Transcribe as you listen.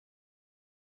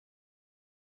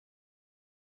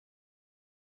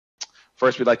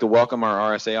First, we'd like to welcome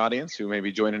our RSA audience who may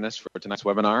be joining us for tonight's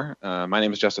webinar. My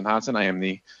name is Justin Hodson. I am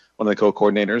one of the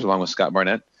co-coordinators along with Scott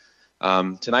Barnett.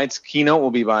 Tonight's keynote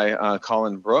will be by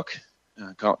Collin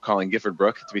Gifford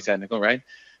Brooke, to be technical, right?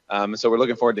 So we're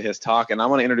looking forward to his talk. And I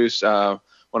want to introduce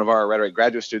one of our rhetoric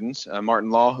graduate students, Martin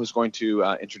Law, who's going to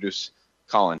introduce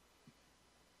Collin.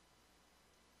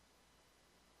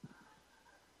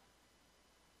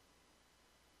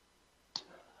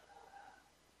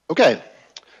 Okay.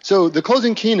 So the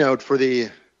closing keynote for the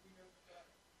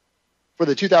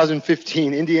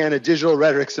 2015 Indiana Digital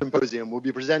Rhetoric Symposium will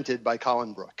be presented by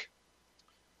Collin Brooke.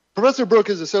 Professor Brooke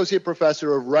is Associate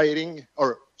Professor of Rhetoric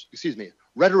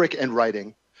and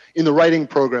Writing in the Writing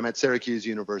program at Syracuse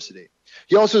University.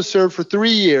 He also served for 3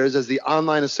 years as the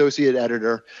online associate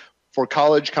editor for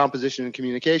College Composition and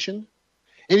Communication,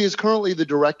 and he is currently the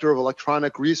Director of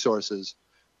Electronic Resources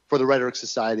for the Rhetoric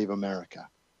Society of America.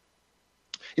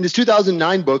 In his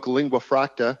 2009 book, Lingua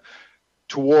Fracta,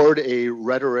 Toward a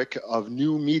Rhetoric of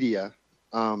New Media,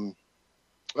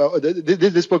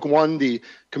 this book won the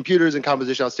Computers and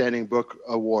Composition Outstanding Book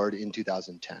Award in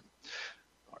 2010.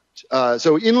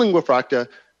 So in Lingua Fracta,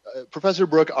 Professor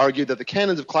Brooke argued that the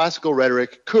canons of classical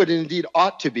rhetoric could and indeed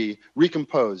ought to be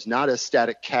recomposed, not as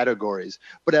static categories,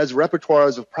 but as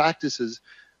repertoires of practices,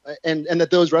 and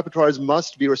that those repertoires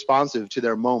must be responsive to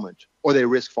their moment, or they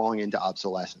risk falling into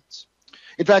obsolescence.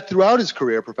 In fact, throughout his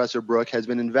career, Professor Brooke has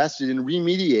been invested in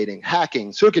remediating,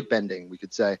 hacking, circuit bending, we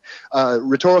could say,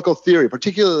 rhetorical theory,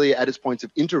 particularly at its points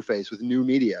of interface with new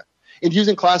media, and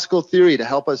using classical theory to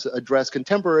help us address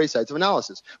contemporary sites of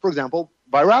analysis. For example,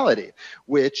 virality,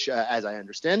 which, as I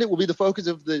understand it, will be the focus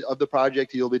of the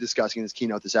project you'll be discussing in this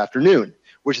keynote this afternoon,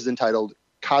 which is entitled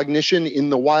Cognition in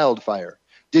the Wildfire,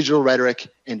 Digital Rhetoric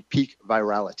and Peak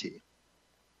Virality.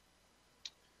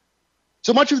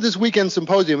 So much of this weekend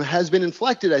symposium has been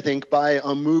inflected, I think, by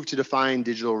a move to define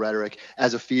digital rhetoric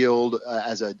as a field,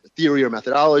 as a theory or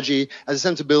methodology, as a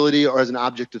sensibility, or as an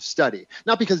object of study.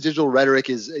 Not because digital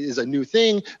rhetoric is a new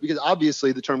thing, because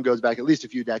obviously the term goes back at least a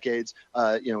few decades.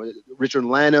 Richard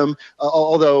Lanham,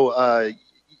 although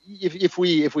if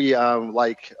we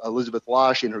like Elizabeth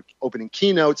Losh in her opening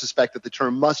keynote, suspect that the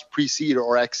term must precede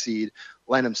or exceed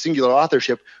Lanham's singular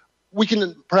authorship, we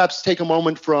can perhaps take a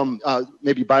moment from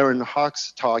maybe Byron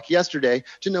Hawk's talk yesterday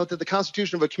to note that the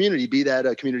constitution of a community, be that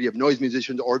a community of noise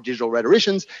musicians or digital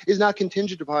rhetoricians, is not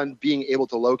contingent upon being able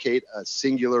to locate a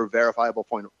singular verifiable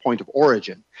point of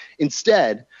origin.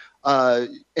 Instead, and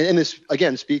this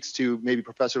again speaks to maybe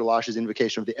Professor Losh's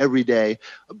invocation of the everyday,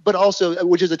 but also,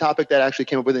 which is a topic that actually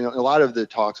came up within a lot of the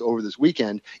talks over this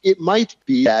weekend, it might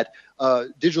be that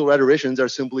digital rhetoricians are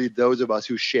simply those of us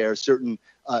who share certain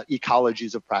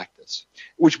ecologies of practice,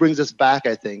 which brings us back,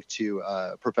 I think, to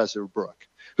Professor Brooke,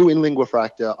 who in Lingua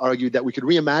Fracta argued that we could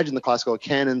reimagine the classical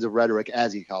canons of rhetoric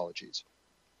as ecologies.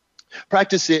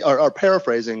 Practicing, or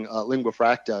paraphrasing Lingua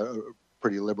Fracta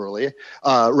pretty liberally,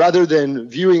 rather than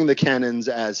viewing the canons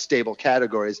as stable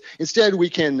categories, instead we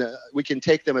can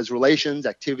take them as relations,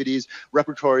 activities,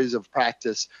 repertoires of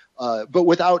practice, but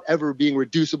without ever being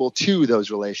reducible to those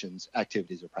relations,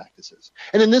 activities, or practices.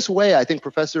 And in this way, I think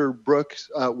Professor Brooke's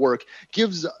work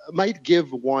might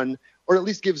give one, or at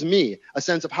least gives me, a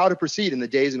sense of how to proceed in the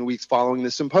days and weeks following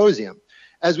this symposium,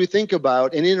 as we think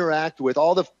about and interact with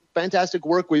all the fantastic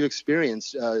work we've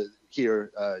experienced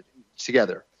here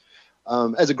together.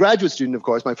 As a graduate student, of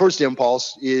course, my first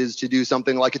impulse is to do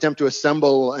something like attempt to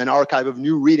assemble an archive of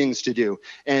new readings to do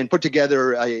and put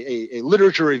together a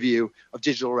literature review of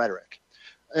digital rhetoric,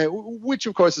 which,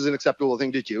 of course, is an acceptable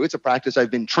thing to do. It's a practice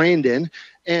I've been trained in,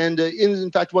 and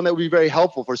in fact, one that would be very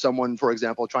helpful for someone, for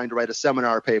example, trying to write a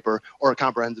seminar paper or a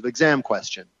comprehensive exam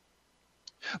question.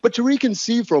 But to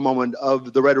reconceive for a moment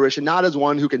of the rhetorician not as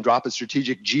one who can drop a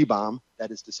strategic G-bomb,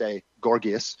 that is to say,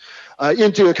 Gorgias,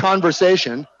 into a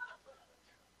conversation,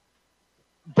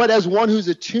 but as one who's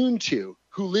attuned to,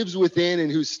 who lives within,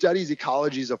 and who studies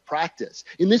ecologies of practice.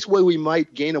 In this way, we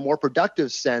might gain a more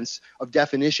productive sense of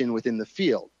definition within the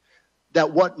field.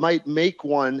 That what might make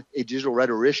one a digital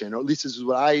rhetorician, or at least this is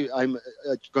what I'm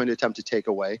going to attempt to take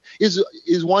away, is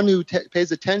one who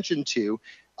pays attention to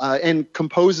and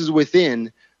composes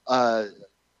within,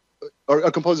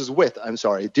 composes with,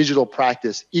 digital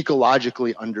practice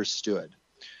ecologically understood.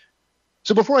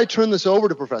 So before I turn this over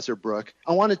to Professor Brooke,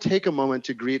 I want to take a moment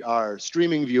to greet our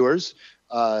streaming viewers.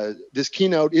 This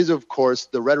keynote is, of course,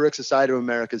 the Rhetoric Society of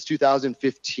America's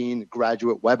 2015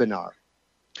 graduate webinar.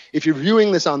 If you're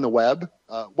viewing this on the web,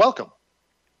 welcome.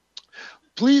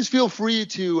 Please feel free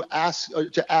to ask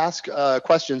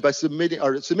questions by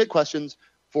submit questions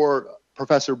for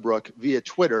Professor Brooke via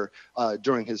Twitter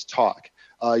during his talk.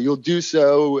 You'll do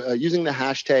so using the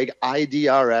hashtag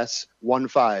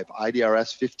IDRS15,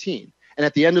 IDRS15. And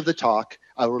at the end of the talk,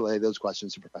 I will relay those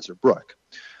questions to Professor Brooke.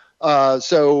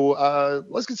 So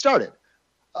let's get started.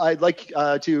 I'd like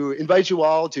to invite you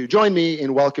all to join me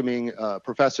in welcoming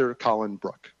Professor Collin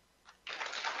Brooke.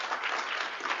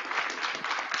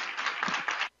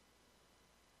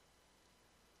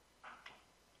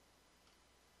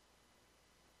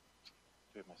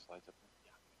 Do you have my slides up there?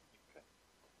 Yeah. Okay.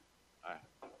 All right.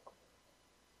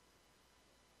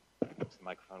 Is the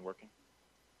microphone working?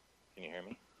 Can you hear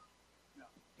me? No.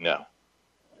 No.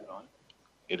 Is it on?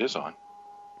 It is on.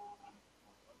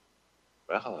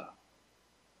 Well, hello.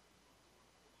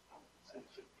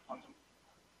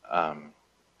 How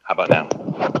about now?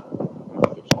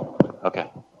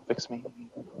 Okay. Fix me.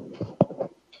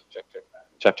 Check, check.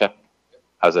 Check, check.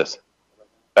 How's this?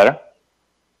 Better?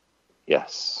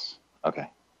 Yes. Okay.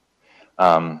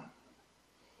 I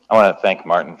want to thank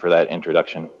Martin for that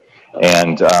introduction.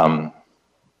 And, of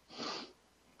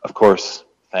course,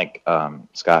 thank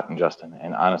Scott and Justin,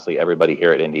 and honestly, everybody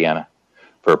here at Indiana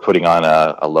for putting on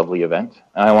a lovely event.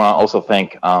 And I want to also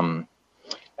thank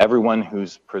everyone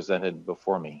who's presented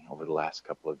before me over the last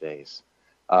couple of days.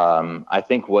 I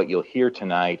think what you'll hear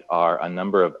tonight are a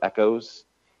number of echoes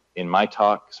in my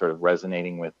talk, sort of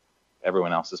resonating with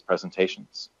everyone else's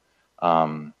presentations.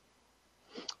 I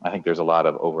think there's a lot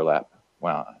of overlap.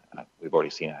 Well, we've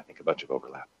already seen, I think, a bunch of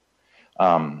overlap.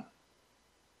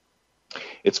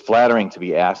 It's flattering to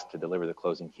be asked to deliver the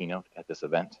closing keynote at this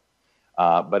event,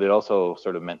 but it also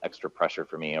sort of meant extra pressure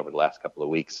for me over the last couple of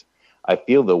weeks. I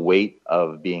feel the weight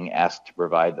of being asked to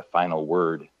provide the final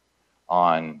word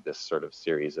on this sort of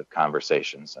series of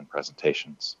conversations and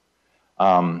presentations.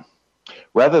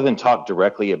 Rather than talk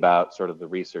directly about sort of the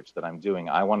research that I'm doing,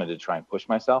 I wanted to try and push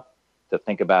myself to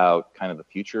think about kind of the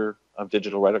future of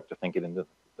digital rhetoric, to think it into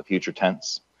the future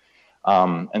tense.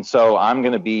 And so I'm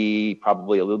going to be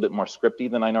probably a little bit more scripty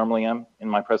than I normally am in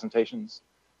my presentations,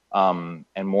 and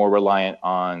more reliant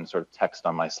on sort of text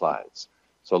on my slides.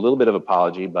 So a little bit of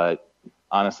apology, but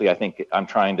honestly, I think I'm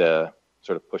trying to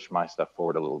sort of push my stuff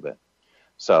forward a little bit.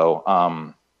 So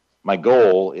my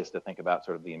goal is to think about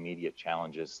sort of the immediate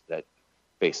challenges that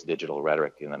face digital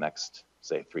rhetoric in the next,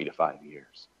 say, 3 to 5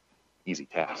 years. Easy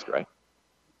task, right?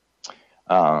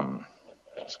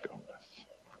 Let's go with.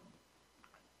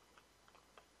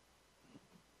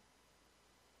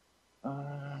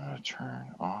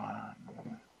 Turn on.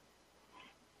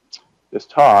 This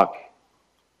talk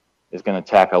is going to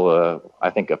tackle, I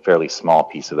think, a fairly small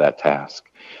piece of that task.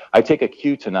 I take a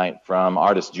cue tonight from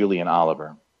artist Julian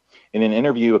Oliver. In an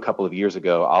interview a couple of years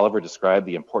ago, Oliver described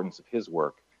the importance of his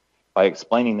work by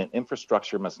explaining that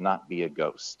infrastructure must not be a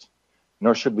ghost,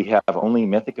 nor should we have only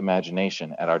mythic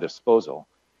imagination at our disposal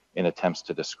in attempts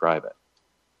to describe it.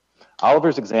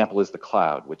 Oliver's example is the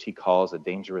cloud, which he calls a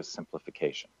dangerous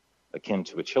simplification, akin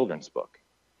to a children's book.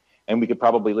 And we could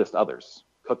probably list others: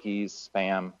 cookies,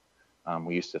 spam.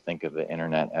 We used to think of the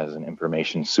internet as an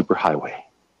information superhighway.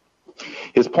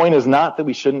 His point is not that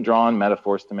we shouldn't draw on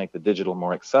metaphors to make the digital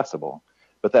more accessible,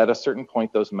 but that at a certain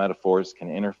point those metaphors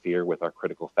can interfere with our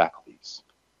critical faculties.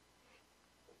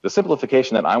 The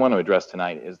simplification that I want to address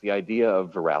tonight is the idea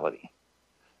of virality.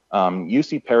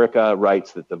 UC Perica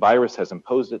writes that the virus has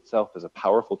imposed itself as a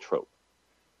powerful trope,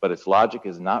 but its logic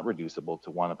is not reducible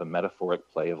to one of a metaphoric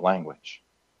play of language.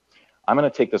 I'm going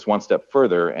to take this one step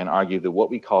further and argue that what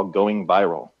we call going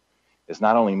viral is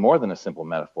not only more than a simple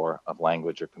metaphor of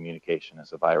language or communication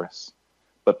as a virus,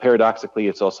 but paradoxically,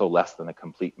 it's also less than a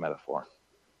complete metaphor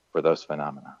for those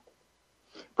phenomena.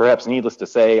 Perhaps needless to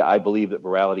say, I believe that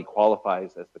virality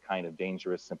qualifies as the kind of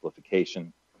dangerous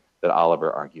simplification that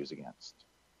Oliver argues against.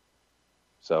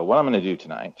 So what I'm going to do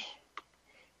tonight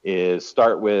is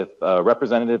start with a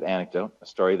representative anecdote, a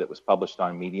story that was published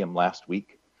on Medium last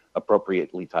week,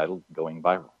 appropriately titled Going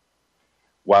Viral.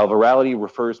 While virality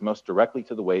refers most directly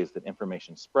to the ways that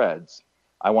information spreads,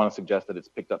 I want to suggest that it's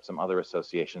picked up some other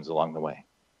associations along the way.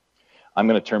 I'm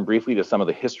going to turn briefly to some of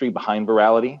the history behind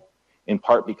virality, in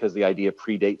part because the idea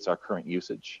predates our current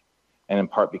usage, and in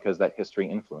part because that history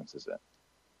influences it.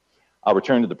 I'll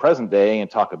return to the present day and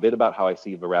talk a bit about how I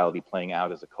see virality playing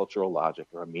out as a cultural logic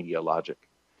or a media logic,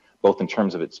 both in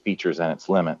terms of its features and its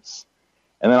limits.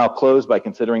 And then I'll close by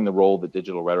considering the role that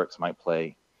digital rhetorics might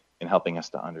play in helping us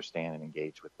to understand and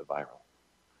engage with the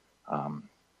viral.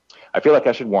 I feel like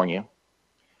I should warn you,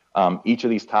 each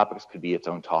of these topics could be its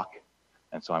own talk,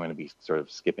 and so I'm going to be sort of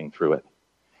skipping through it.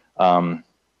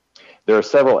 There are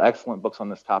several excellent books on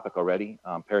this topic already.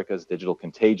 Perica's Digital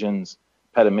Contagions,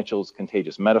 Peta Mitchell's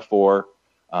Contagious Metaphor,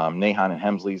 Nahan and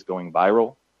Hemsley's Going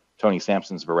Viral, Tony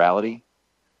Sampson's Virality.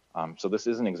 So this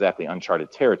isn't exactly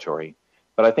uncharted territory,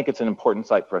 but I think it's an important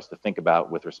site for us to think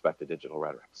about with respect to digital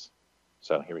rhetorics.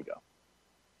 So here we go.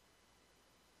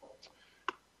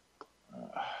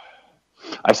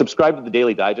 I subscribe to the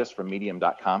Daily Digest from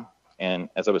medium.com, and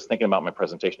as I was thinking about my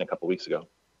presentation a couple weeks ago,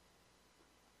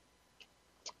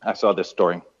 I saw this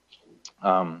story,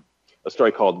 a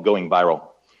story called Going Viral,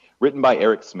 written by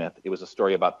Eric Smith. It was a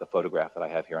story about the photograph that I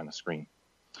have here on the screen,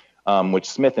 which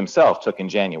Smith himself took in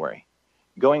January.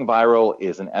 Going viral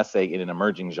is an essay in an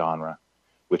emerging genre,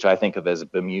 which I think of as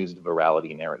bemused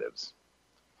virality narratives.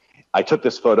 I took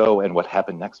this photo, and what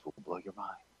happened next will blow your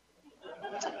mind.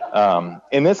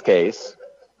 In this case,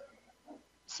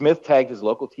 Smith tagged his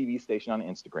local TV station on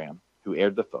Instagram, who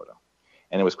aired the photo,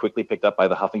 and it was quickly picked up by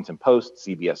the Huffington Post,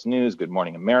 CBS News, Good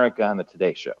Morning America, and the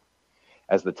Today Show.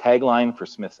 As the tagline for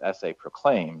Smith's essay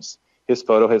proclaims, his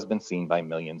photo has been seen by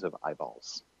millions of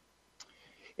eyeballs.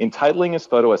 Entitling his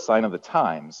photo a sign of the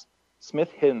times,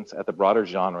 Smith hints at the broader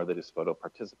genre that his photo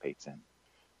participates in,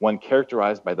 one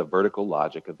characterized by the vertical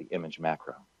logic of the image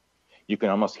macro. You can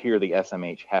almost hear the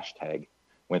SMH hashtag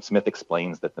when Smith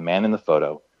explains that the man in the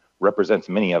photo represents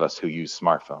many of us who use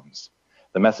smartphones.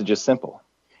 The message is simple.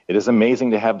 It is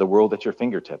amazing to have the world at your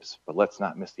fingertips, but let's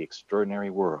not miss the extraordinary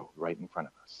world right in front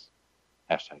of us.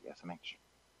 Hashtag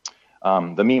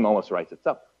SMH. The meme almost writes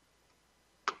itself.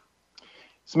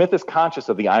 Smith is conscious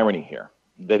of the irony here,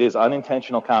 that his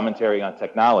unintentional commentary on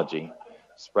technology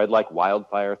spread like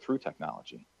wildfire through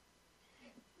technology.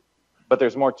 But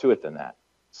there's more to it than that.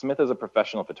 Smith is a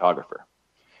professional photographer.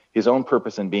 His own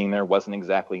purpose in being there wasn't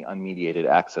exactly unmediated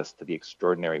access to the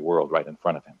extraordinary world right in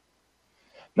front of him.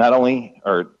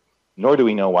 Nor do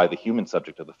we know why the human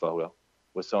subject of the photo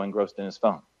was so engrossed in his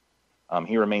phone.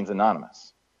 He remains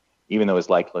anonymous, even though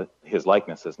his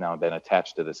likeness has now been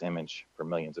attached to this image for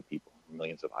millions of people,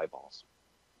 millions of eyeballs.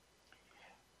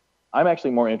 I'm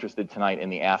actually more interested tonight in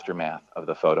the aftermath of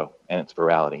the photo and its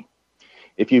virality.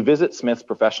 If you visit Smith's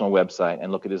professional website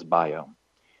and look at his bio,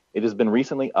 it has been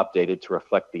recently updated to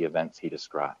reflect the events he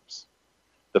describes.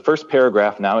 The first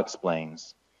paragraph now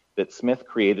explains that Smith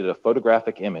created a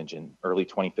photographic image in early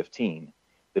 2015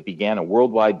 that began a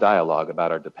worldwide dialogue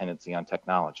about our dependency on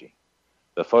technology.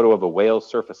 The photo of a whale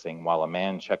surfacing while a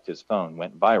man checked his phone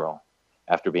went viral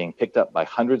after being picked up by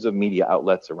hundreds of media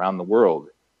outlets around the world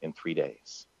in 3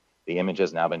 days. The image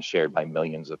has now been shared by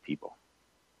millions of people.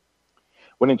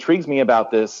 What intrigues me about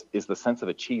this is the sense of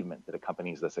achievement that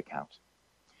accompanies this account.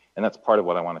 And that's part of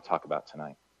what I want to talk about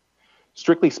tonight.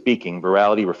 Strictly speaking,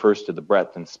 virality refers to the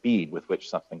breadth and speed with which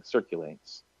something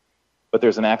circulates. But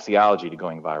there's an axiology to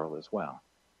going viral as well.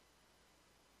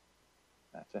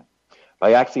 That's it.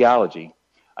 By axiology,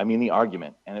 I mean the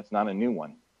argument, and it's not a new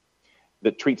one,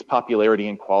 that treats popularity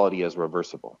and quality as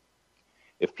reversible.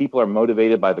 If people are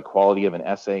motivated by the quality of an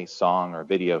essay, song, or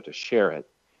video to share it,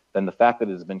 then the fact that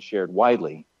it has been shared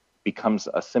widely becomes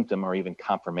a symptom or even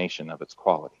confirmation of its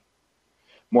quality.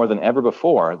 More than ever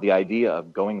before, the idea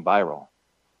of going viral,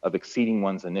 of exceeding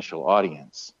one's initial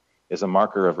audience, is a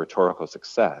marker of rhetorical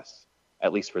success,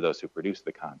 at least for those who produce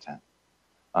the content.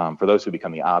 For those who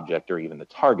become the object or even the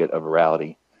target of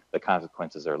virality, the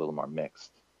consequences are a little more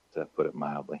mixed, to put it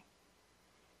mildly.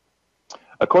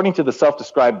 According to the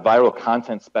self-described viral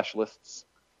content specialists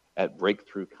at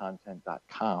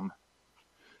breakthroughcontent.com,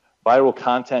 viral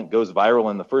content goes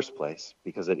viral in the first place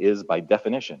because it is, by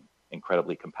definition,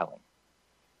 incredibly compelling.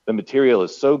 The material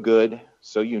is so good,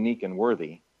 so unique and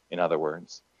worthy, in other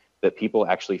words, that people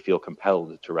actually feel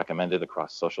compelled to recommend it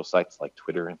across social sites like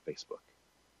Twitter and Facebook.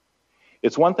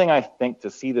 It's one thing, I think,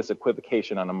 to see this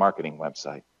equivocation on a marketing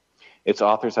website. Its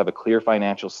authors have a clear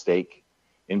financial stake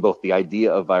in both the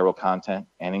idea of viral content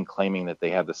and in claiming that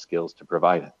they have the skills to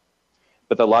provide it.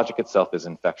 But the logic itself is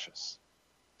infectious.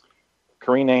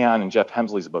 Corinne Ahan and Jeff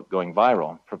Hemsley's book, Going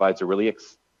Viral, provides a really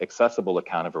accessible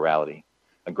account of virality,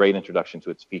 a great introduction to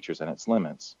its features and its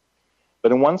limits.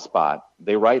 But in one spot,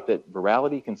 they write that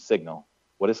virality can signal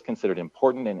what is considered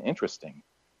important and interesting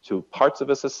to parts of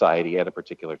a society at a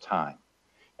particular time.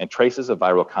 And traces of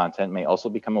viral content may also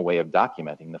become a way of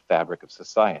documenting the fabric of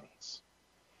societies.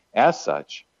 As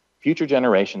such, future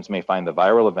generations may find the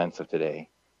viral events of today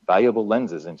valuable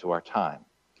lenses into our time,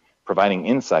 providing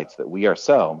insights that we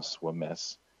ourselves will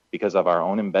miss because of our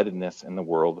own embeddedness in the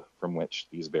world from which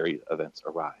these very events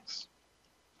arise.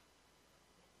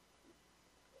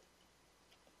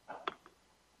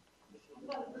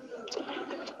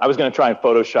 I was going to try and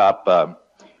Photoshop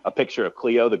a picture of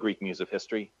Clio, the Greek muse of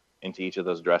history, into each of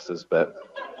those dresses, but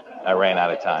I ran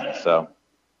out of time, so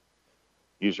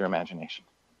use your imagination.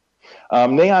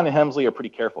 Ahan and Hemsley are pretty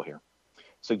careful here,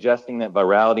 suggesting that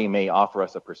virality may offer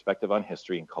us a perspective on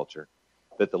history and culture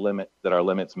that our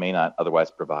limits may not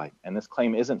otherwise provide. And this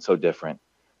claim isn't so different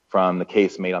from the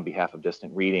case made on behalf of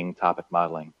distant reading, topic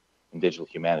modeling, and digital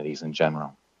humanities in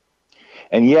general.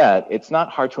 And yet, it's not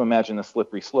hard to imagine a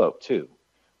slippery slope, too,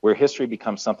 where history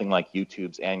becomes something like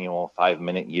YouTube's annual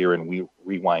 5-minute year and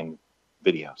rewind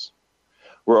videos.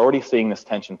 We're already seeing this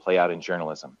tension play out in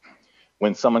journalism,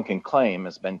 when someone can claim,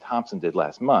 as Ben Thompson did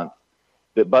last month,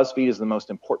 that BuzzFeed is the most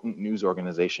important news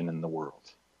organization in the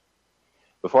world.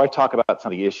 Before I talk about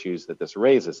some of the issues that this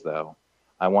raises, though,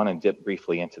 I want to dip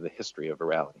briefly into the history of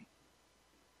virality.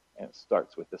 And it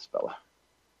starts with this fella.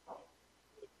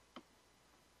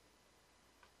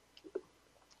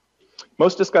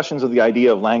 Most discussions of the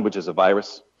idea of language as a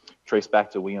virus trace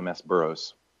back to William S.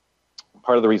 Burroughs.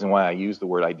 Part of the reason why I use the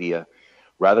word idea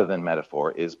rather than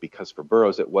metaphor is because for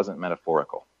Burroughs it wasn't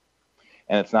metaphorical.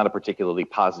 And it's not a particularly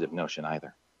positive notion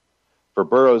either. For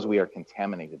Burroughs, we are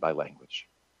contaminated by language.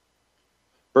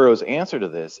 Burroughs' answer to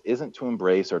this isn't to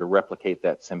embrace or to replicate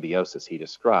that symbiosis he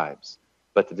describes,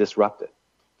 but to disrupt it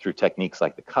through techniques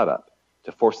like the cut-up,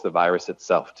 to force the virus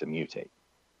itself to mutate.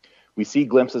 We see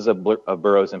glimpses of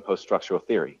Burroughs in post-structural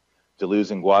theory.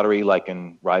 Deleuze and Guattari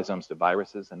liken rhizomes to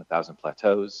viruses in 1,000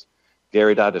 Plateaus.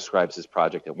 Derrida describes his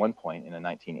project at one point in a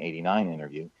 1989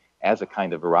 interview as a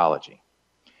kind of virology.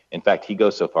 In fact, he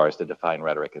goes so far as to define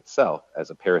rhetoric itself as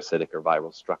a parasitic or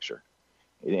viral structure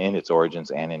in its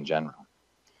origins and in general.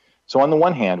 So on the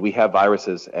one hand, we have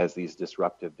viruses as these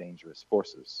disruptive, dangerous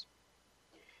forces.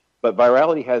 But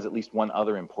virality has at least one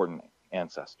other important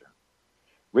ancestor.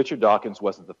 Richard Dawkins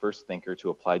wasn't the first thinker to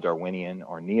apply Darwinian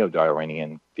or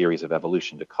neo-Darwinian theories of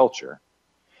evolution to culture,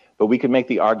 but we could make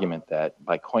the argument that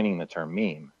by coining the term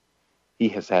meme, he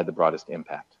has had the broadest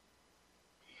impact.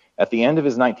 At the end of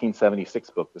his 1976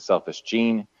 book, The Selfish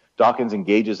Gene, Dawkins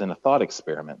engages in a thought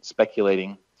experiment,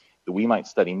 speculating that we might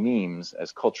study memes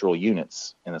as cultural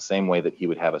units in the same way that he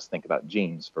would have us think about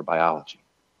genes for biology.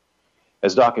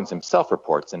 As Dawkins himself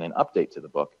reports in an update to the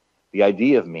book, the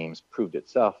idea of memes proved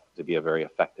itself to be a very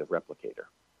effective replicator.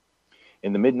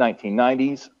 In the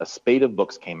mid-1990s, a spate of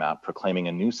books came out proclaiming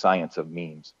a new science of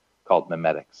memes called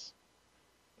memetics.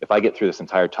 If I get through this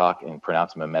entire talk and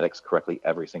pronounce memetics correctly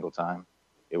every single time,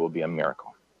 it will be a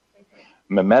miracle.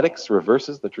 Memetics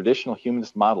reverses the traditional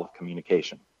humanist model of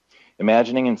communication,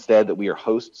 imagining instead that we are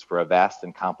hosts for a vast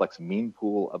and complex meme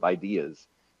pool of ideas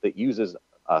that uses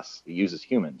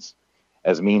humans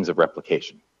as means of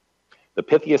replication. The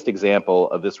pithiest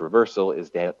example of this reversal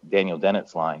is Daniel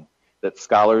Dennett's line that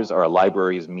scholars are a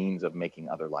library's means of making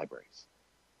other libraries.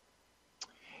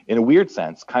 In a weird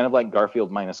sense, kind of like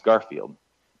Garfield minus Garfield,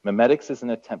 memetics is an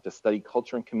attempt to study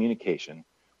culture and communication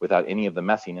without any of the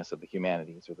messiness of the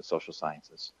humanities or the social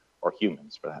sciences, or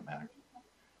humans for that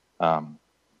matter.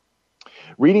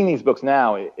 Reading these books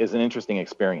now is an interesting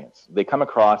experience. They come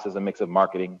across as a mix of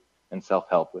marketing and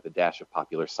self-help with a dash of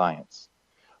popular science.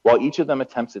 While each of them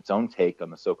attempts its own take on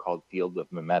the so-called field of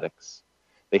memetics,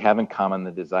 they have in common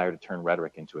the desire to turn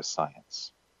rhetoric into a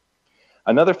science.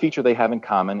 Another feature they have in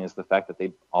common is the fact that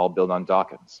they all build on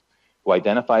Dawkins, who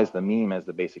identifies the meme as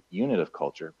the basic unit of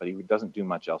culture, but he doesn't do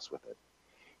much else with it.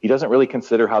 He doesn't really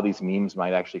consider how these memes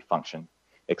might actually function,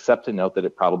 except to note that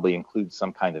it probably includes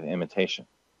some kind of imitation.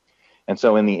 And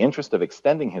so in the interest of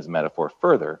extending his metaphor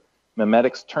further,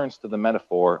 memetics turns to the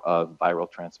metaphor of viral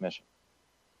transmission.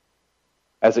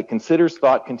 As it considers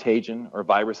thought contagion or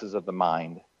viruses of the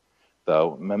mind,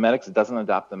 though, memetics doesn't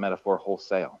adopt the metaphor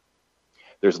wholesale.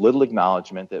 There's little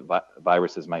acknowledgement that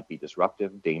viruses might be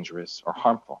disruptive, dangerous, or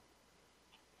harmful.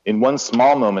 In one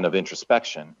small moment of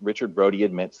introspection, Richard Brody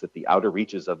admits that the outer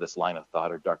reaches of this line of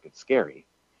thought are dark and scary,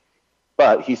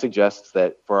 but he suggests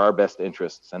that for our best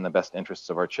interests and the best interests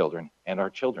of our children and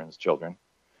our children's children,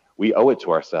 we owe it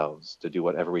to ourselves to do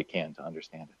whatever we can to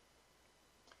understand it.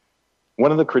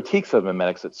 One of the critiques of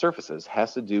memetics that surfaces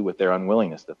has to do with their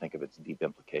unwillingness to think of its deep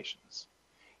implications.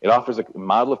 It offers a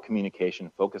model of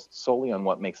communication focused solely on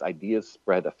what makes ideas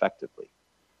spread effectively,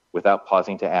 without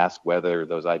pausing to ask whether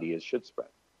those ideas should spread.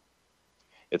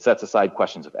 It sets aside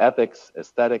questions of ethics,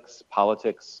 aesthetics,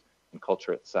 politics, and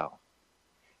culture itself.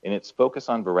 In its focus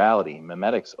on virality,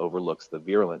 memetics overlooks the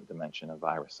virulent dimension of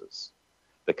viruses,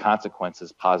 the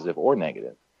consequences, positive or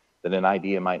negative, that an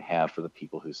idea might have for the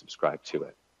people who subscribe to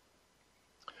it.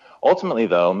 Ultimately,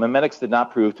 though, memetics did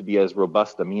not prove to be as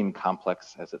robust a meme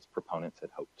complex as its proponents had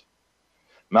hoped.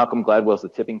 Malcolm Gladwell's The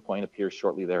Tipping Point appears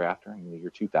shortly thereafter in the year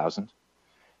 2000.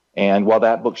 And while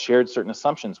that book shared certain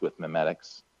assumptions with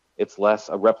memetics, it's less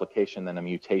a replication than a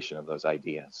mutation of those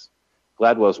ideas.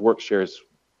 Gladwell's work shares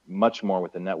much more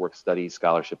with the network studies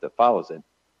scholarship that follows it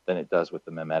than it does with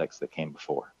the memetics that came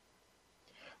before.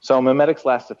 So memetics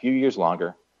lasts a few years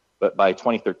longer, But by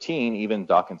 2013, even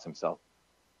Dawkins himself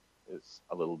is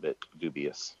a little bit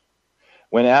dubious.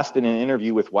 When asked in an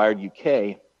interview with Wired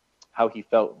UK how he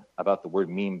felt about the word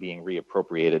meme being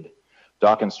reappropriated,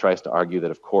 Dawkins tries to argue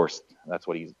that, of course, that's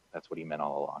what he meant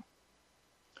all along.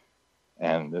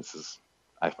 And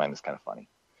I find this kind of funny.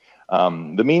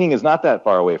 The meaning is not that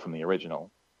far away from the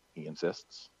original, he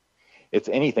insists. It's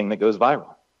anything that goes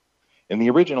viral. In the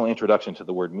original introduction to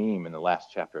the word meme in the last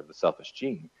chapter of The Selfish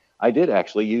Gene, I did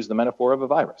actually use the metaphor of a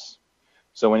virus.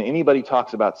 So when anybody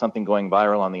talks about something going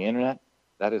viral on the internet,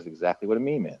 that is exactly what a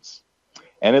meme is.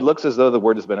 And it looks as though the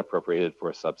word has been appropriated for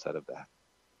a subset of that.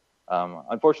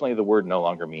 Unfortunately, the word no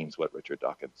longer means what Richard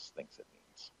Dawkins thinks it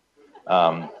means.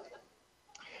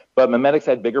 But memetics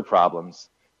had bigger problems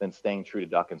than staying true to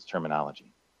Dawkins'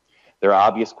 terminology. There are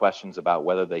obvious questions about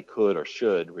whether they could or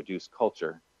should reduce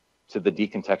culture to the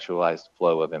decontextualized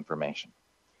flow of information.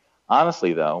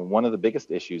 Honestly, though, one of the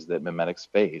biggest issues that memetics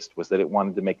faced was that it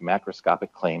wanted to make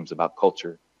macroscopic claims about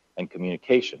culture and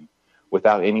communication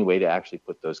without any way to actually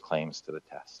put those claims to the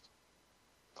test.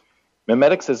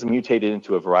 Memetics has mutated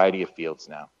into a variety of fields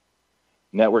now: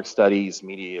 network studies,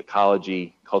 media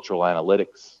ecology, cultural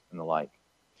analytics, and the like.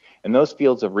 And those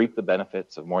fields have reaped the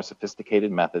benefits of more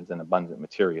sophisticated methods and abundant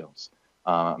materials,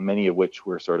 many of which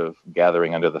we're sort of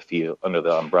gathering under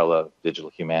the umbrella of digital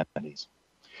humanities.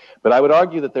 But I would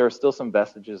argue that there are still some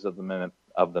vestiges of the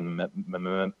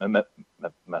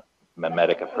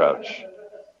memetic approach.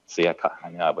 See, I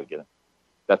knew I would get it.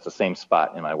 That's the same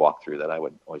spot in my walkthrough that I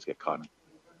would always get caught in.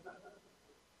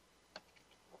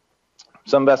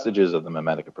 Some vestiges of the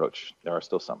memetic approach. There are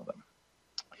still some of them.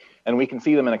 And we can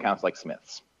see them in accounts like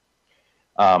Smith's.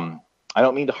 I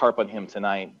don't mean to harp on him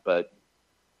tonight, but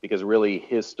because really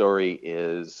his story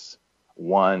is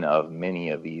one of many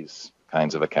of these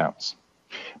kinds of accounts.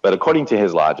 But according to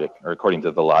his logic, or according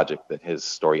to the logic that his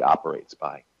story operates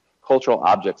by, cultural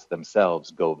objects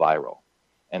themselves go viral,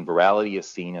 and virality is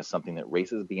seen as something that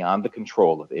races beyond the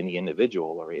control of any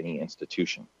individual or any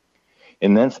institution.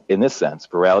 In this sense,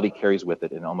 virality carries with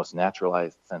it an almost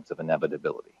naturalized sense of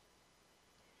inevitability.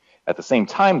 At the same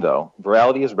time, though,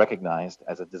 virality is recognized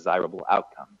as a desirable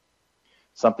outcome,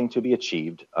 something to be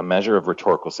achieved, a measure of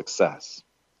rhetorical success.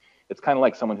 It's kind of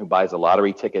like someone who buys a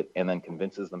lottery ticket and then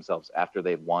convinces themselves after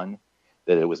they've won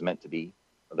that it was meant to be,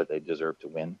 or that they deserve to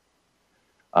win.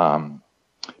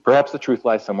 Perhaps the truth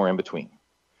lies somewhere in between,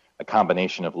 a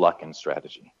combination of luck and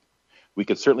strategy. We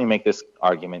could certainly make this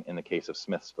argument in the case of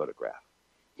Smith's photograph.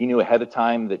 He knew ahead of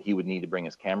time that he would need to bring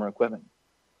his camera equipment.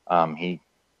 He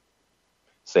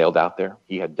sailed out there.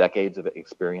 He had decades of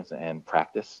experience and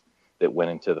practice that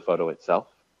went into the photo itself.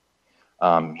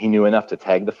 He knew enough to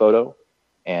tag the photo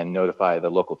and notify the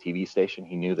local TV station.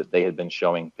 He knew that they had been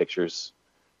showing pictures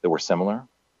that were similar.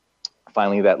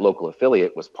 Finally, that local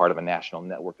affiliate was part of a national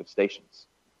network of stations,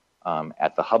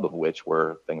 at the hub of which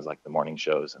were things like the morning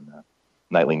shows and the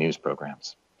nightly news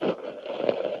programs.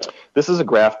 This is a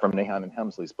graph from Nahan and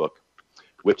Hemsley's book,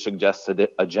 which suggests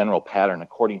a general pattern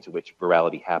according to which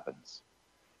virality happens.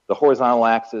 The horizontal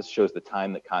axis shows the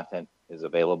time that content is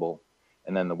available,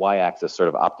 and then the y-axis sort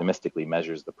of optimistically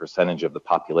measures the percentage of the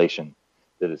population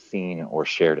that has seen or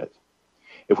shared it.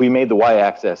 If we made the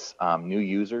y-axis new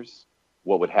users,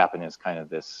 what would happen is kind of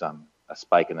this a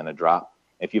spike and then a drop.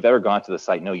 If you've ever gone to the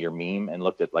site Know Your Meme and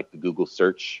looked at like the Google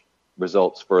search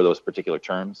results for those particular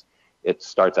terms, it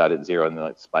starts out at 0 and then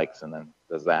it spikes and then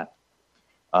does that.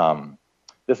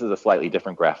 This is a slightly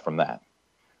different graph from that.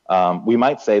 We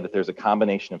might say that there's a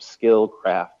combination of skill,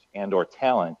 craft, and or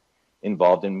talent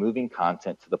involved in moving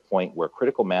content to the point where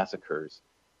critical mass occurs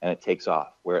and it takes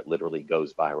off, where it literally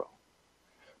goes viral.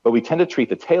 But we tend to treat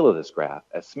the tail of this graph,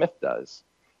 as Smith does,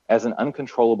 as an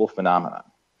uncontrollable phenomenon,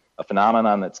 a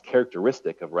phenomenon that's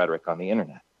characteristic of rhetoric on the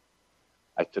internet.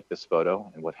 I took this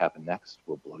photo, and what happened next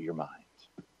will blow your mind.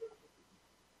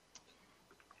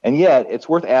 And yet, it's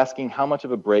worth asking how much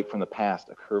of a break from the past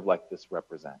a curve like this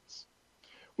represents.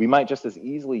 We might just as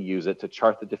easily use it to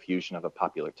chart the diffusion of a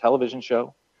popular television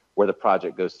show, where the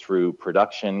project goes through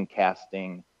production,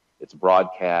 casting, it's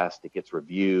broadcast, it gets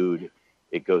reviewed,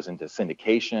 it goes into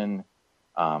syndication,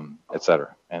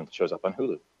 etc., and shows up on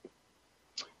Hulu.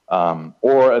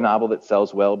 Or a novel that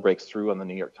sells well, breaks through on the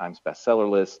New York Times bestseller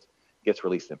list, gets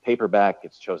released in paperback,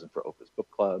 gets chosen for Oprah's book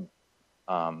club.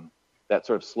 That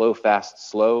sort of slow,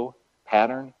 fast, slow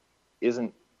pattern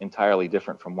isn't entirely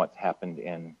different from what happened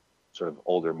in sort of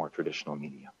older, more traditional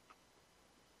media.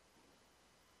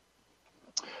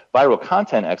 Viral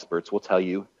content experts will tell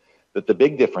you that the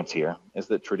big difference here is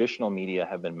that traditional media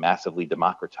have been massively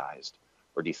democratized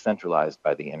or decentralized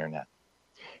by the internet.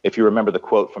 If you remember the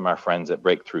quote from our friends at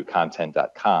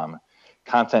breakthroughcontent.com,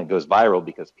 Content goes viral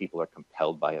because people are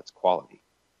compelled by its quality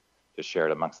to share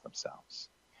it amongst themselves.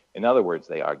 In other words,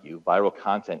 they argue, viral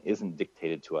content isn't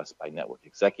dictated to us by network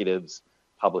executives,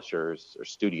 publishers, or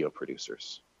studio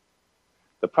producers.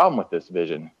 The problem with this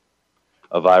vision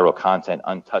of viral content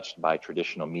untouched by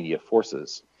traditional media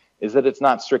forces is that it's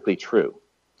not strictly true.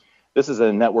 This is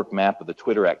a network map of the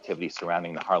Twitter activity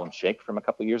surrounding the Harlem Shake from a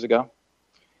couple years ago.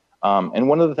 And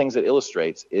one of the things it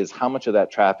illustrates is how much of that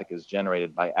traffic is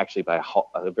generated by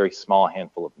a very small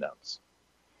handful of nodes.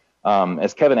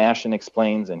 As Kevin Ashton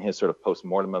explains in his sort of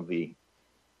post-mortem of the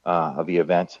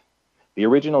event, the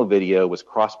original video was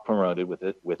cross-promoted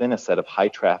within a set of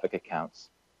high-traffic accounts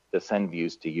to send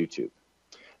views to YouTube.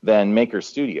 Then Maker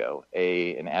Studio,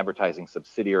 an advertising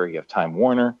subsidiary of Time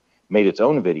Warner, made its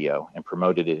own video and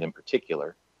promoted it in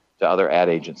particular to other ad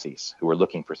agencies who were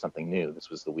looking for something new. This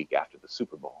was the week after the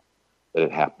Super Bowl that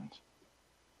it happened.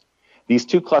 These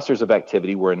two clusters of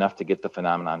activity were enough to get the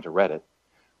phenomenon to Reddit,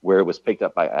 where it was picked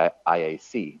up by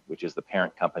IAC, which is the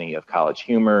parent company of College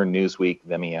Humor, Newsweek,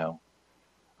 Vimeo,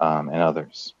 and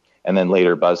others. And then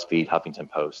later BuzzFeed, Huffington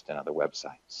Post, and other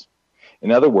websites.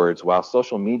 In other words, while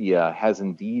social media has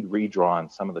indeed redrawn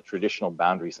some of the traditional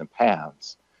boundaries and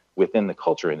paths within the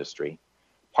culture industry,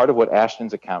 part of what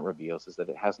Ashton's account reveals is that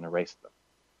it hasn't erased them.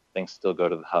 Things still go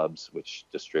to the hubs, which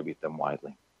distribute them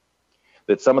widely.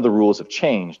 That some of the rules have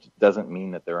changed doesn't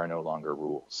mean that there are no longer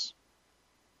rules.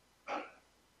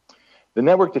 The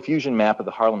network diffusion map of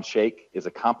the Harlem Shake is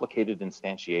a complicated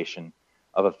instantiation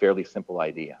of a fairly simple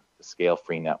idea, the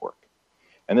scale-free network.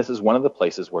 And this is one of the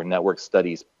places where network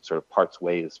studies sort of parts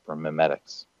ways from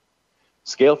memetics.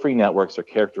 Scale-free networks are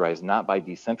characterized not by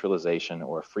decentralization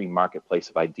or a free marketplace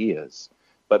of ideas,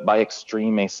 but by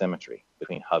extreme asymmetry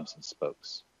between hubs and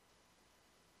spokes.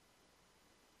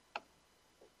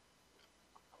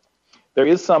 There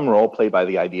is some role played by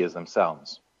the ideas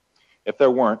themselves. If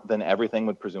there weren't, then everything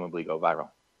would presumably go viral.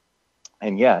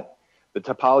 And yet, the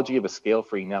topology of a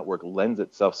scale-free network lends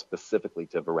itself specifically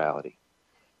to virality.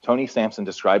 Tony Sampson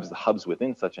describes the hubs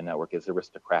within such a network as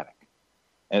aristocratic,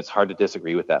 and it's hard to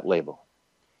disagree with that label.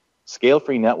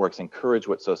 Scale-free networks encourage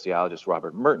what sociologist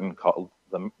Robert Merton called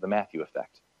the Matthew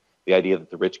effect, the idea that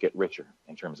the rich get richer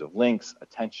in terms of links,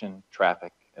 attention,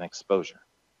 traffic, and exposure.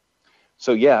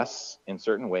 So yes, in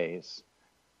certain ways,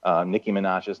 Nicki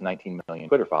Minaj's 19 million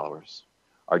Twitter followers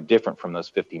are different from those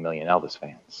 50 million Elvis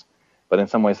fans, but in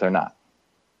some ways they're not.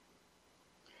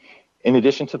 In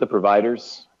addition to the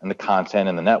providers and the content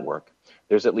and the network,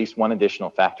 there's at least one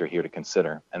additional factor here to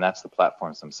consider, and that's the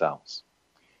platforms themselves.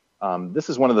 This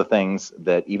is one of the things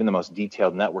that even the most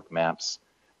detailed network maps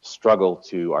struggle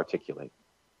to articulate.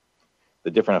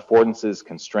 The different affordances,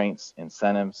 constraints,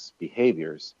 incentives,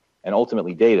 behaviors, and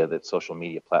ultimately data that social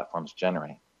media platforms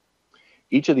generate.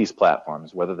 Each of these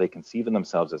platforms, whether they conceive of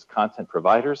themselves as content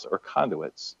providers or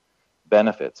conduits,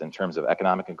 benefits in terms of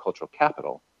economic and cultural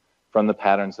capital from the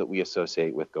patterns that we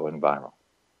associate with going viral.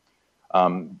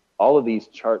 All of these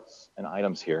charts and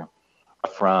items here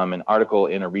are from an article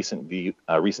in a recent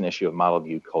issue of Model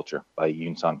Viewed Culture by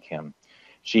Yoon Sung Kim.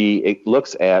 It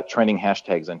looks at trending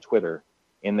hashtags on Twitter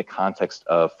in the context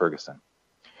of Ferguson.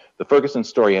 The Ferguson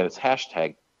story and its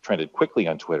hashtag trended quickly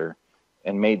on Twitter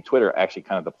and made Twitter actually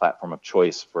kind of the platform of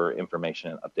choice for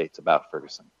information and updates about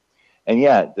Ferguson. And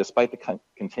yet, despite the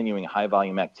continuing high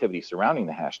volume activity surrounding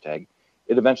the hashtag,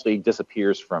 it eventually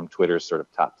disappears from Twitter's sort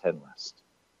of top 10 list.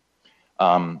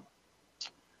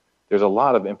 There's a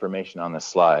lot of information on this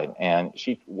slide, and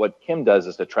what Kim does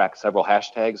is to track several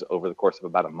hashtags over the course of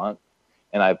about a month,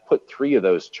 and I've put 3 of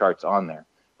those charts on there.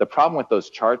 The problem with those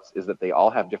charts is that they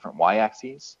all have different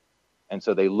y-axes, and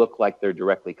so they look like they're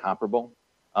directly comparable.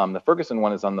 The Ferguson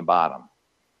one is on the bottom,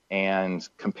 and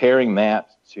comparing that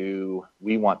to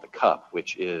We Want the Cup,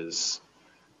 which is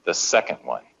the second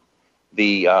one.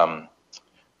 The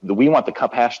We Want the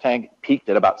Cup hashtag peaked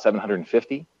at about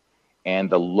 750, and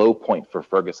the low point for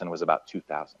Ferguson was about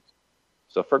 2,000.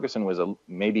 So Ferguson was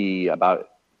maybe about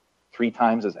 3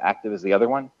 times as active as the other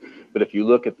one, but if you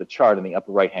look at the chart in the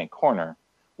upper right-hand corner,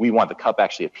 We Want the Cup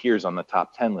actually appears on the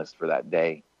top 10 list for that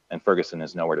day, and Ferguson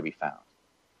is nowhere to be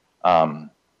found.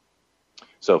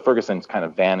 So Ferguson kind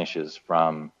of vanishes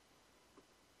from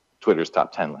Twitter's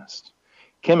top 10 list.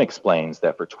 Kim explains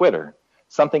that for Twitter,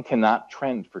 something cannot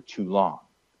trend for too long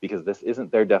because this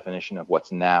isn't their definition of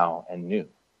what's now and new.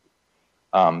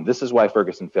 This is why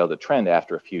Ferguson failed to trend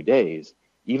after a few days,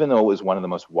 even though it was one of the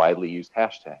most widely used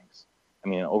hashtags. I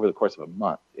mean, over the course of a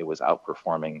month, it was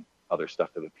outperforming other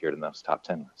stuff that appeared in those top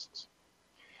 10 lists.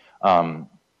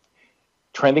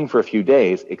 Trending for a few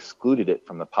days excluded it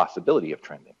from the possibility of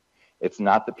trending. It's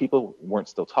not that people weren't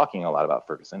still talking a lot about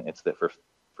Ferguson, it's that for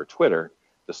Twitter,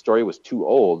 The story was too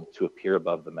old to appear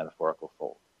above the metaphorical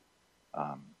fold.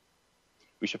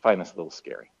 We should find this a little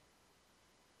scary,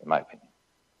 in my opinion.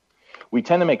 We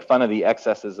tend to make fun of the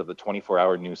excesses of the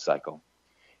 24-hour news cycle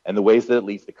and the ways that it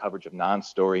leads to coverage of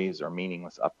non-stories or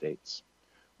meaningless updates.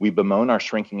 We bemoan our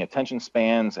shrinking attention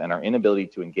spans and our inability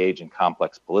to engage in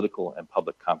complex political and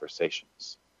public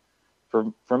conversations.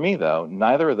 For me, though,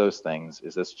 neither of those things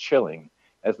is as chilling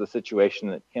as the situation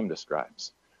that Kim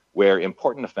describes, where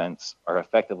important events are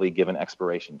effectively given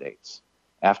expiration dates,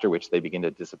 after which they begin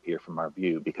to disappear from our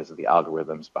view because of the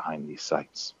algorithms behind these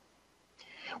sites.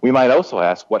 We might also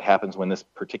ask what happens when this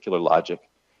particular logic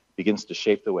begins to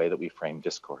shape the way that we frame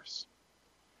discourse.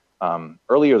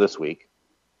 Earlier this week,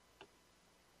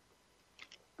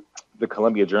 the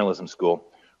Columbia Journalism School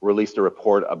released a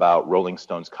report about Rolling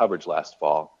Stone's coverage last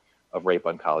fall of rape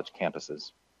on college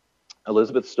campuses.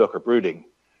 Elizabeth Stoker-Brooding,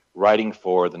 writing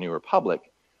for the New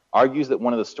Republic, argues that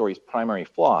one of the story's primary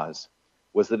flaws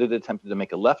was that it attempted to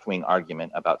make a left-wing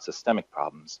argument about systemic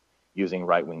problems using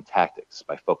right-wing tactics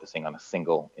by focusing on a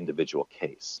single individual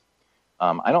case.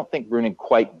 I don't think Bruning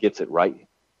quite gets it right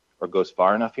or goes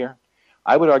far enough here.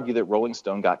 I would argue that Rolling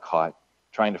Stone got caught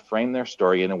trying to frame their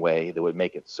story in a way that would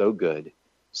make it so good,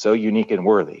 so unique and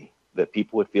worthy, that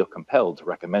people would feel compelled to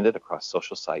recommend it across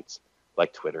social sites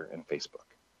like Twitter and Facebook.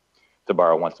 To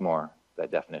borrow once more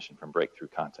that definition from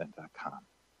breakthroughcontent.com.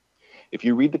 If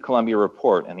you read the Columbia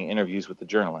report and the interviews with the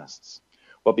journalists,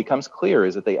 what becomes clear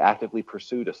is that they actively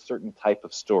pursued a certain type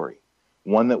of story,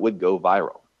 one that would go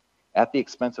viral, at the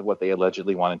expense of what they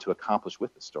allegedly wanted to accomplish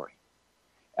with the story.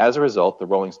 As a result, the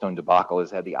Rolling Stone debacle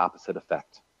has had the opposite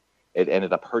effect. It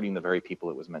ended up hurting the very people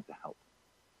it was meant to help,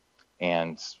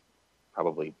 and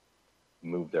probably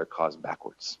moved their cause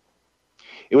backwards.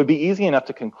 It would be easy enough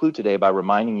to conclude today by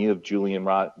reminding you of Julian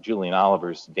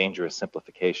Oliver's dangerous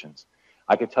simplifications.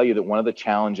 I could tell you that one of the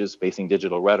challenges facing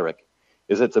digital rhetoric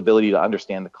is its ability to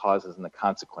understand the causes and the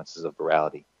consequences of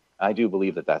virality. I do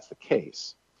believe that that's the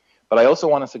case. But I also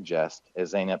want to suggest,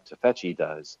 as Zeynep Tufekci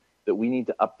does, that we need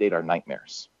to update our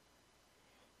nightmares.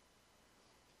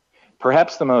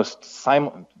 Perhaps the most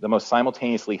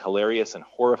simultaneously hilarious and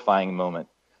horrifying moment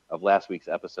of last week's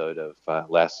episode of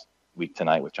Last Week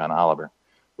Tonight with John Oliver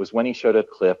was when he showed a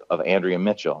clip of Andrea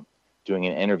Mitchell doing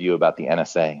an interview about the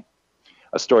NSA.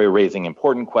 A story raising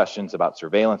important questions about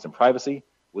surveillance and privacy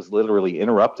was literally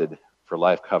interrupted for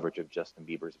live coverage of Justin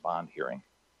Bieber's bond hearing.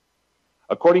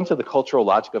 According to the cultural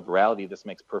logic of virality, this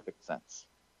makes perfect sense.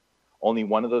 Only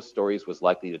one of those stories was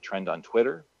likely to trend on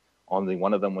Twitter. Only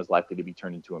one of them was likely to be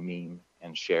turned into a meme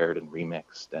and shared and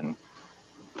remixed and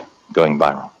going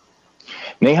viral.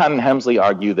 Nahan and Hemsley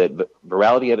argue that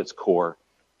virality at its core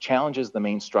challenges the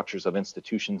main structures of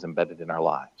institutions embedded in our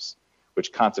lives,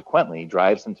 which consequently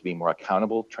drives them to be more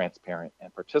accountable, transparent,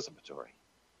 and participatory.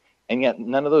 And yet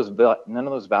none of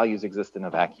those values exist in a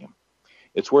vacuum.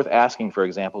 It's worth asking, for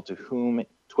example, to whom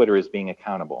Twitter is being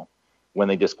accountable when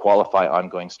they disqualify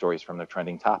ongoing stories from their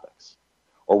trending topics,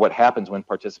 or what happens when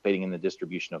participating in the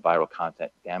distribution of viral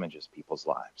content damages people's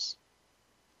lives.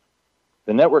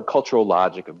 The network cultural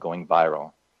logic of going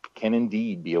viral can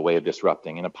indeed be a way of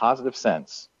disrupting, in a positive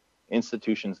sense,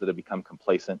 institutions that have become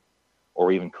complacent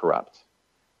or even corrupt.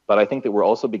 But I think that we're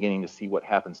also beginning to see what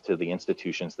happens to the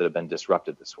institutions that have been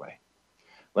disrupted this way.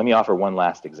 Let me offer one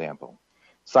last example.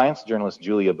 Science journalist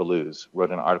Julia Beluz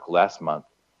wrote an article last month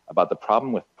about the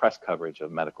problem with press coverage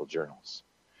of medical journals.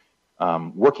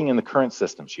 Working in the current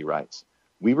system, she writes,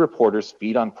 we reporters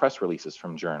feed on press releases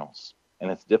from journals, and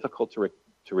it's difficult to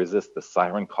resist the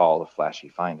siren call of flashy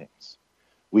findings.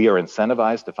 We are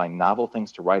incentivized to find novel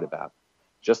things to write about,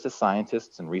 just as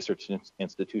scientists and research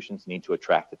institutions need to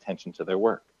attract attention to their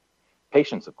work.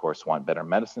 Patients, of course, want better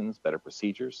medicines, better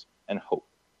procedures, and hope.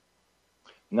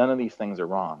 None of these things are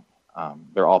wrong.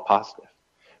 They're all positive.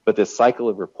 But this cycle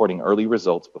of reporting early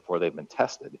results before they've been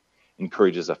tested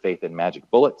encourages a faith in magic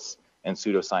bullets and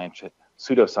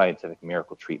pseudoscientific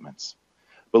miracle treatments.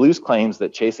 Beluz claims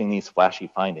that chasing these flashy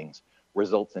findings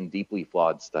results in deeply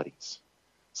flawed studies,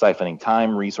 siphoning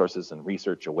time, resources, and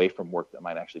research away from work that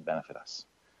might actually benefit us.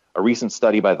 A recent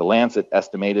study by The Lancet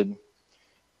estimated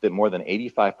that more than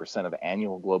 85% of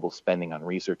annual global spending on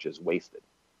research is wasted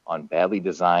on badly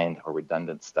designed or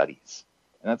redundant studies.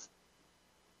 And that's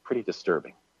pretty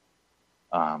disturbing.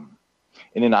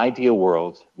 In an ideal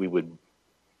world, we would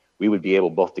be able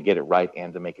both to get it right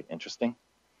and to make it interesting.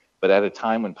 But at a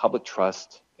time when public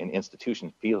trust in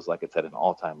institutions feels like it's at an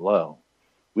all-time low,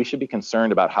 we should be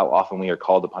concerned about how often we are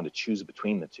called upon to choose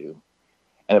between the two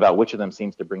and about which of them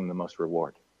seems to bring the most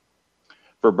reward.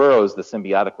 For Burroughs, the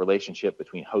symbiotic relationship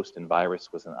between host and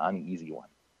virus was an uneasy one,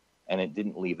 and it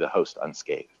didn't leave the host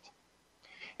unscathed.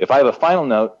 If I have a final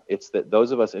note, it's that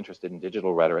those of us interested in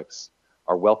digital rhetorics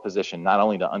are well positioned not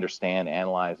only to understand,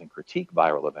 analyze, and critique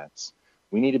viral events,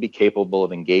 we need to be capable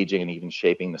of engaging and even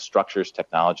shaping the structures,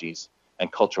 technologies,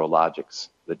 and cultural logics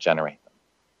that generate them.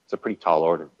 It's a pretty tall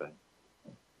order, but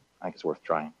I think it's worth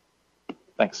trying.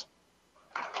 Thanks.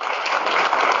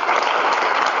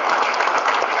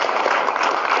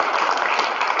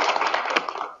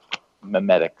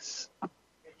 Memetics.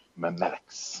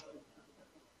 Memetics.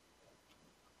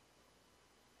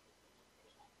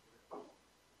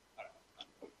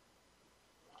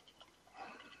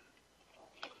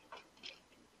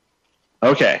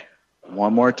 Okay,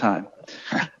 one more time.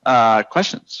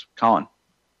 Questions? Collin,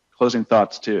 closing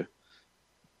thoughts too.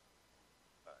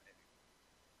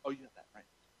 Oh, you have that, right.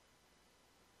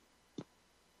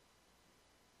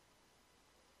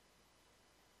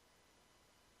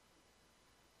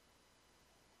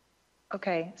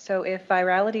 Okay, so if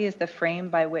virality is the frame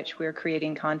by which we're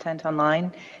creating content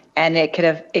online, and it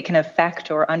can affect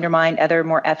or undermine other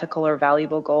more ethical or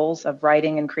valuable goals of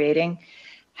writing and creating,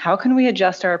 how can we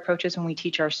adjust our approaches when we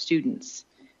teach our students?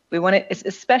 We want to,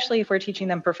 especially if we're teaching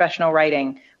them professional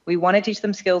writing, we want to teach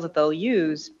them skills that they'll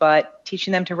use, but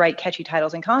teaching them to write catchy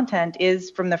titles and content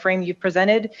is, from the frame you've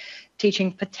presented,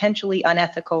 teaching potentially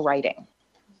unethical writing.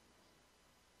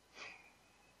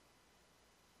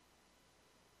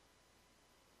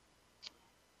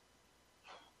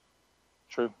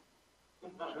 True.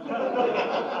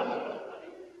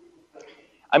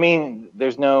 I mean,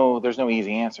 there's no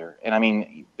easy answer, and I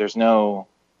mean,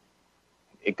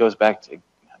 it goes back to,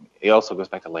 it also goes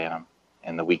back to Lanham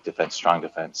and the weak defense, strong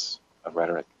defense of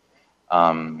rhetoric.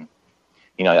 You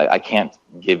know, I can't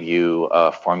give you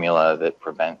a formula that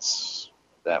prevents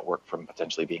that work from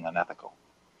potentially being unethical.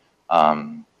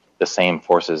 The same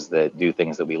forces that do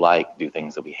things that we like do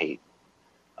things that we hate.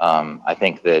 I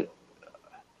think that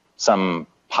some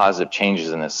positive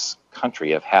changes in this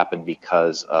country have happened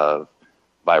because of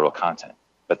viral content,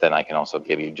 but then I can also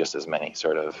give you just as many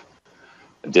sort of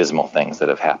dismal things that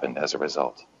have happened as a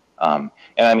result. And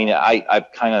I mean,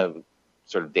 I've kind of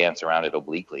sort of danced around it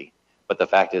obliquely, but the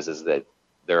fact is that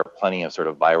there are plenty of sort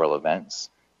of viral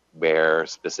events where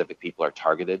specific people are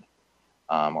targeted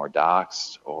or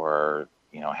doxxed or,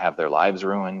 you know, have their lives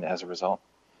ruined as a result.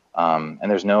 And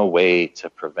there's no way to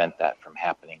prevent that from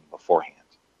happening beforehand.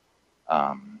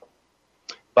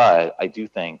 But I do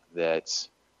think that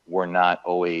we're not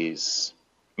always,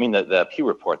 I mean, the Pew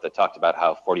report that talked about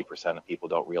how 40% of people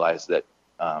don't realize that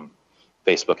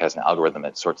Facebook has an algorithm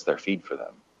that sorts their feed for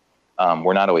them.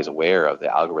 We're not always aware of the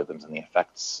algorithms and the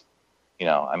effects. You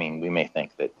know, I mean, we may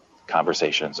think that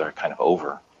conversations are kind of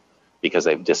over because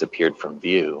they've disappeared from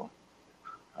view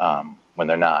when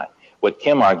they're not. What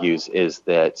Kim argues is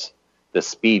that the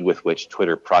speed with which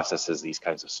Twitter processes these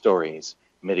kinds of stories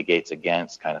mitigates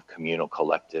against kind of communal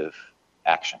collective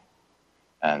action.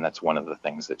 And that's one of the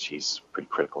things that she's pretty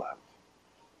critical of.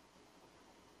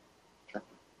 Sure.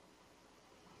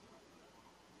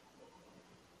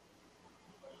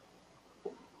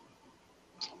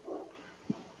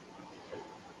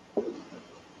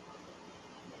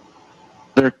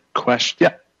 Other question?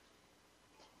 Yeah.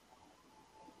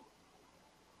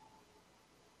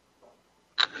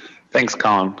 Thanks,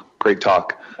 Collin. Great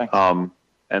talk. Thanks.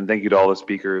 And thank you to all the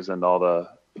speakers and all the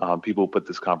people who put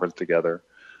this conference together.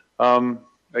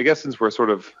 I guess since we're sort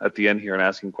of at the end here and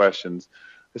asking questions,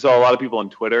 I saw a lot of people on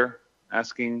Twitter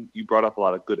asking. You brought up a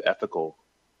lot of good ethical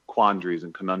quandaries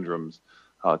and conundrums,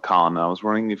 Collin. I was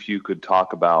wondering if you could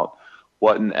talk about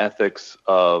what an ethics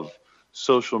of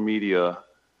social media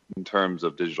in terms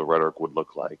of digital rhetoric would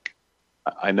look like.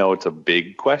 I know it's a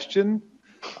big question.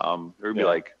 There would be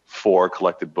like 4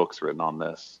 collected books written on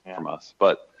this from us.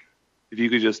 But if you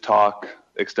could just talk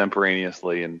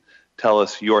extemporaneously and tell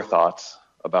us your thoughts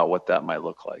about what that might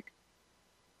look like.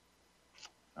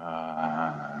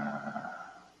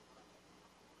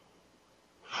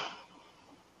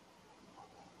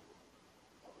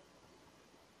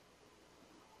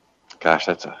 Gosh,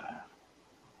 that's one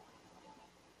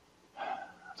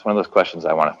of those questions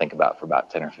I want to think about for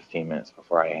about 10 or 15 minutes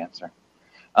before I answer.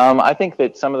 I think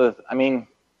that some of the,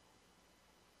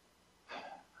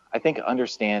 I think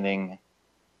understanding,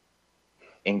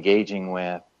 engaging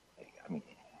with,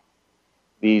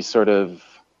 these sort of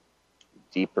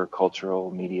deeper cultural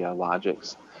media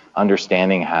logics,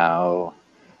 understanding how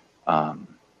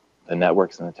the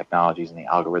networks and the technologies and the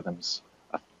algorithms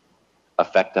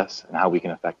affect us and how we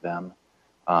can affect them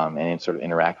and sort of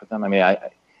interact with them. I mean, I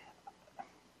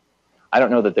don't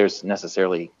know that there's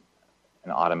necessarily an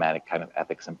automatic kind of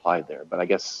ethics implied there, but I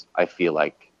guess I feel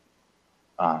like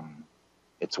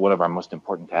it's one of our most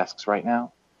important tasks right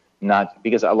now not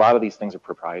because a lot of these things are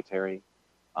proprietary.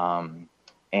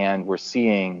 And we're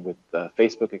seeing with the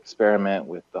Facebook experiment,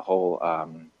 with the whole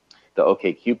the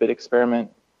OkCupid experiment,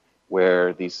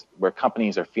 where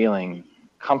companies are feeling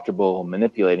comfortable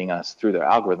manipulating us through their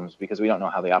algorithms because we don't know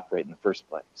how they operate in the first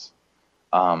place.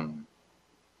 So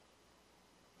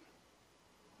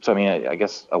I mean, I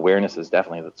guess awareness is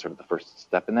definitely sort of the first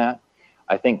step in that.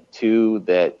 I think too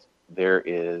that there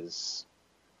is,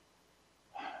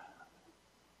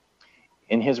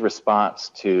 in his response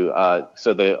to,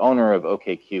 so the owner of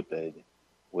OkCupid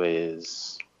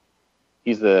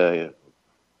he's the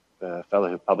fellow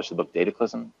who published the book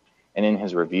Dataclysm, and in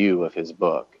his review of his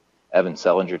book, Evan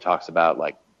Selinger talks about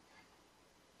like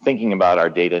thinking about our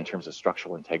data in terms of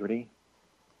structural integrity.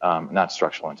 Not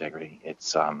structural integrity,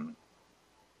 it's, oh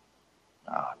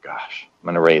gosh, I'm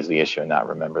gonna raise the issue and not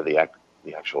remember the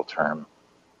actual term.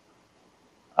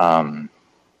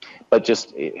 But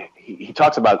just, he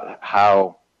talks about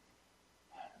how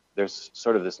there's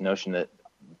sort of this notion that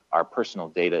our personal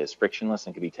data is frictionless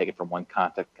and can be taken from one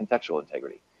context, contextual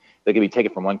integrity. They can be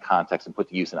taken from one context and put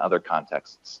to use in other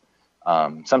contexts,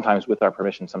 sometimes with our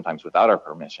permission, sometimes without our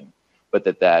permission, but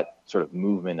that sort of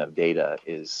movement of data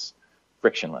is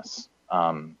frictionless.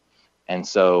 And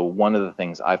so one of the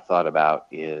things I've thought about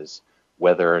is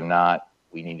whether or not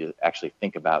we need to actually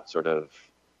think about sort of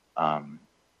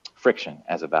friction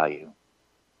as a value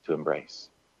to embrace.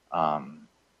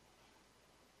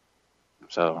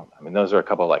 So, I mean, those are a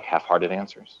couple of like half-hearted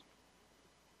answers.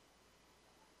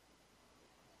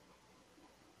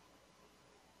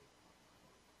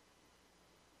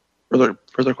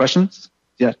 Further questions?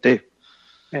 Yeah, Dave.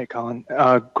 Hey, Collin.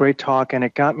 Great talk, and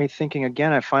it got me thinking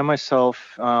again. I find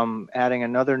myself adding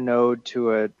another node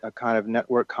to a kind of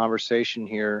network conversation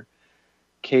here.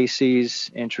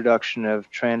 Casey's introduction of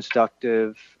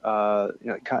transductive,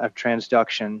 kind of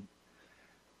transduction,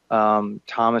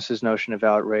 Thomas's notion of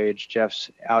outrage, Jeff's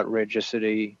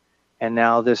outrageousity, and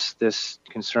now this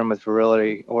concern with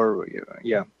virility,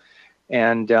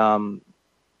 and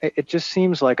it just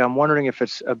seems like I'm wondering if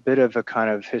it's a bit of a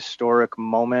kind of historic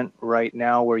moment right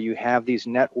now where you have these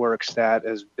networks that,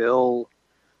 as Bill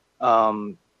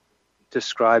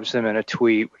describes them in a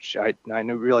tweet, which I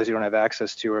realize you don't have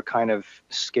access to, are kind of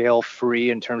scale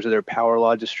free in terms of their power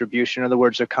law distribution. In other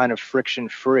words, they're kind of friction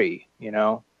free, you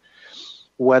know?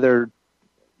 Whether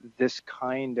this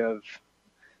kind of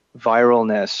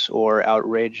viralness or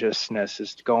outrageousness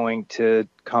is going to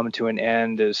come to an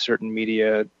end as certain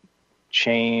media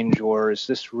change, or is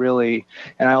this really,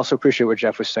 and I also appreciate what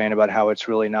Jeff was saying about how it's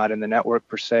really not in the network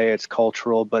per se, it's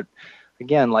cultural, but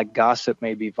again, like gossip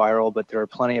may be viral, but there are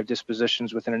plenty of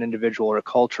dispositions within an individual or a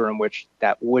culture in which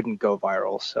that wouldn't go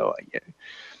viral. So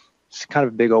it's kind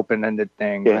of a big open-ended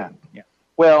thing. Yeah. But, yeah.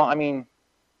 Well, I mean,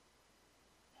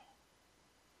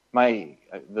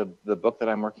 the book that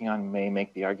I'm working on may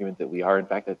make the argument that we are in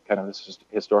fact at kind of this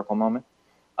historical moment.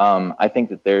 I think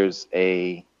that there's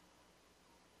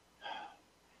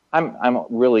I'm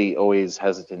really always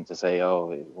hesitant to say,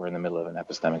 oh, we're in the middle of an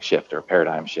epistemic shift or a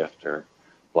paradigm shift or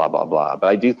blah, blah, blah. But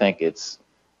I do think it's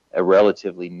a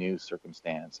relatively new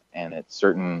circumstance, and that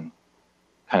certain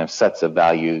kind of sets of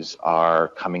values are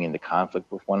coming into conflict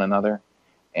with one another,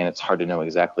 and it's hard to know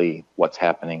exactly what's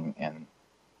happening and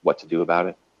what to do about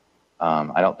it.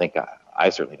 I don't think, I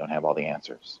certainly don't have all the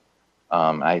answers.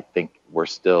 I think we're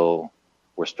struggling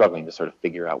to sort of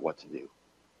figure out what to do.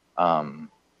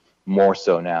 More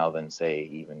so now than, say,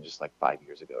 even just like 5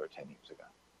 years ago or 10 years ago.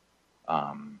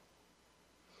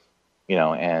 You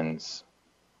know, and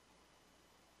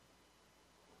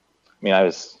I mean, I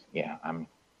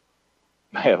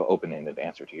have an open-ended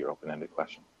answer to your open-ended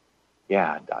question.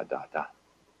 Yeah, ...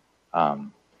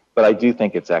 But I do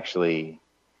think it's actually,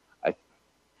 I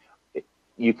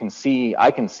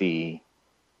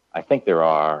think there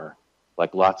are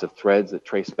like lots of threads that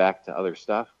trace back to other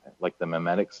stuff, like the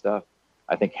mimetic stuff,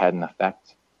 I think had an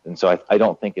effect. And so I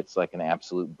don't think it's like an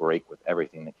absolute break with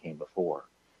everything that came before.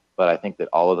 But I think that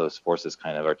all of those forces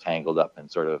kind of are tangled up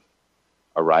and sort of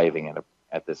arriving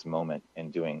at this moment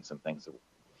and doing some things that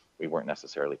we weren't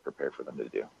necessarily prepared for them to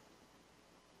do.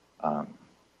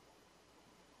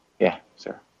 Yeah,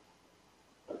 Sarah.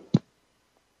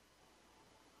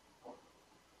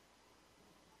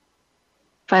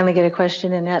 Finally get a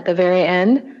question in at the very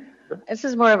end. This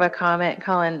is more of a comment,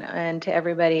 Collin, and to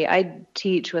everybody. I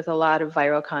teach with a lot of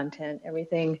viral content.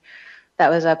 Everything that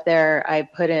was up there, I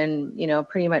put in,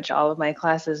 pretty much all of my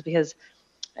classes, because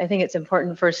I think it's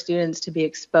important for students to be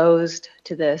exposed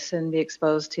to this and be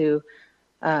exposed to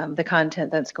the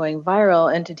content that's going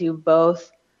viral, and to do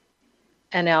both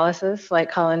analysis,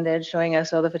 like Collin did, showing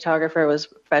us, the photographer was a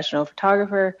professional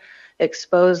photographer.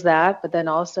 expose that, but then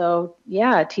also,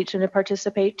 yeah, teach them to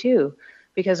participate too.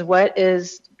 Because what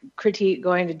is critique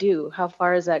going to do? How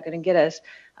far is that going to get us?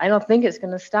 I don't think it's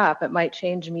going to stop. It might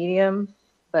change medium,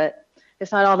 but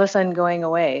it's not all of a sudden going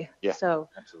away. Yeah, so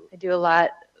absolutely. I do a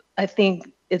lot. I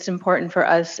think it's important for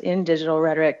us in digital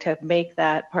rhetoric to make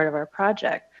that part of our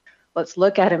project. Let's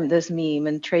look at this meme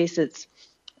and trace its,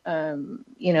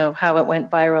 you know, how it went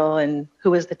viral and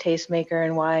who was the tastemaker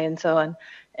and why and so on.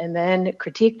 And then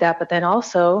critique that, but then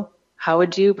also, how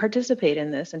would you participate in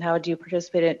this? And how would you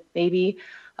participate in it maybe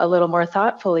a little more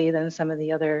thoughtfully than some of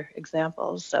the other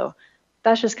examples? So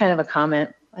that's just kind of a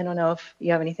comment. I don't know if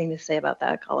you have anything to say about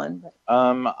that, Collin. But.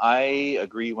 I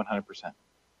agree 100%.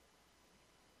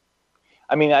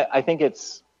 I mean, I think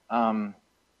it's,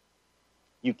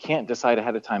 you can't decide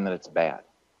ahead of time that it's bad.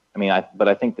 I mean, but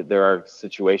I think that there are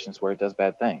situations where it does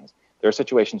bad things. There are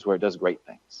situations where it does great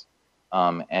things.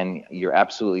 And you're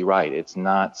absolutely right. It's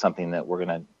not something that we're going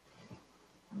to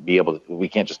be able to, we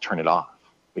can't just turn it off.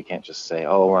 We can't just say,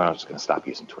 oh, we're just going to stop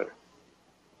using Twitter.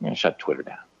 I'm going to shut Twitter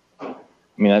down. I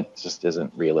mean, that just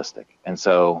isn't realistic. And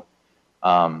so,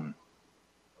 but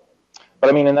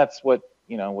I mean, and that's what,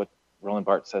 you know, what Roland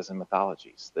Barthes says in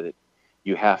Mythologies, that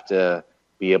you have to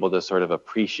be able to sort of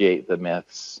appreciate the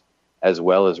myths as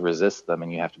well as resist them,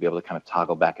 and you have to be able to kind of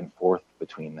toggle back and forth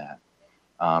between that.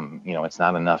 You know, it's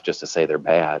not enough just to say they're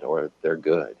bad or they're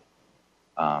good,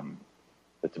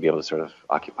 but to be able to sort of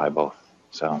occupy both.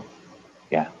 So,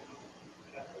 yeah.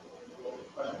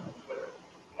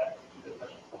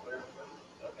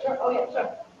 Sure. Oh, yeah,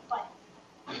 sure. Fine.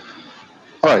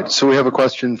 All right, so we have a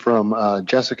question from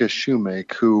Jessica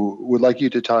Shoemake, who would like you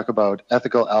to talk about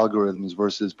ethical algorithms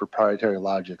versus proprietary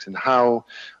logics and how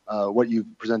what you've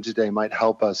presented today might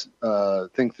help us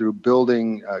think through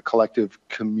building collective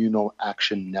communal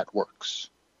action networks.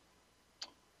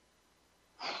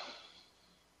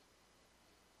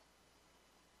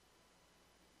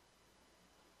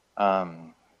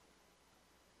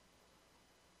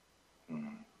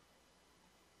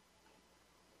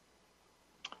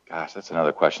 Gosh, that's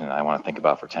another question that I want to think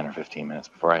about for 10 or 15 minutes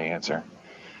before I answer.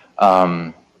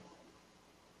 I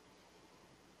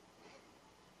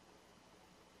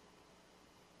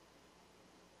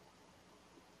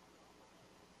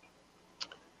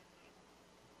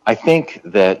think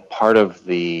that one of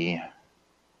the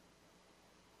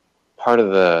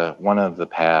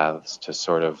paths to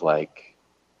sort of like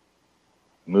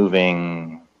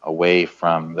moving away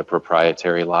from the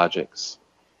proprietary logics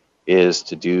is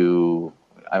to do,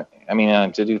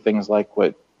 to do things like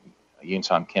what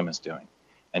Yoon Kim is doing,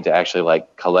 and to actually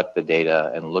like collect the data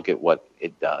and look at what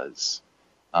it does,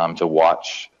 to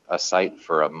watch a site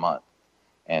for a month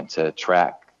and to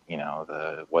track, you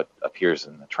know, what appears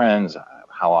in the trends,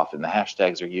 how often the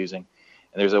hashtags are using.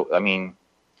 And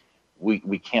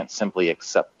we can't simply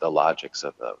accept the logics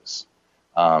of those.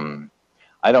 I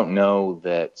don't know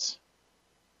that.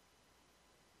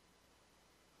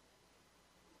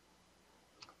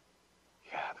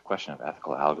 The question of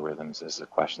ethical algorithms is a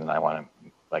question that I want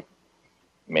to like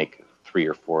make 3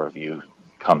 or 4 of you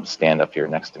come stand up here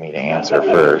next to me to answer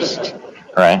first,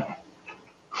 right?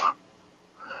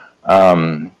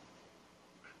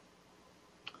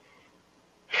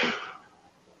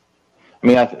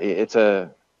 It's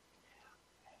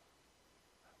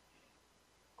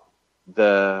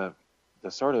the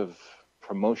sort of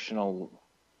promotional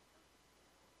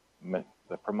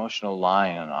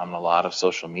line on a lot of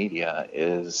social media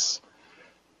is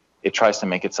it tries to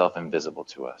make itself invisible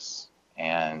to us,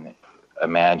 and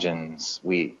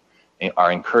we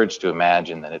are encouraged to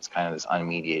imagine that it's kind of this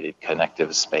unmediated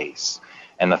connective space.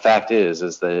 And the fact is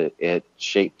that it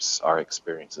shapes our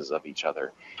experiences of each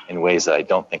other in ways that I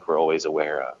don't think we're always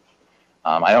aware of.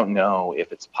 I don't know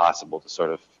if it's possible to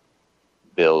sort of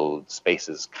build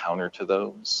spaces counter to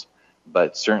those,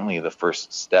 but certainly the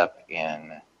first step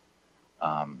in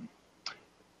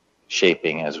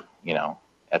shaping, as you know,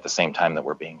 at the same time that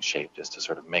we're being shaped, is to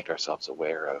sort of make ourselves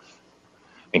aware of.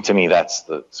 To me, that's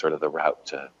the sort of the route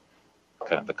to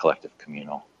kind of the collective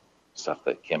communal stuff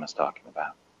that Kim is talking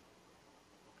about.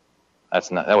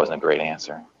 That wasn't a great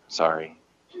answer. Sorry,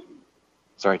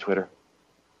 Twitter.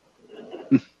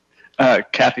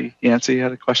 Kathy Yancey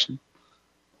had a question.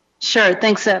 Sure,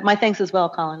 thanks. My thanks as well,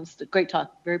 Collin. It's a great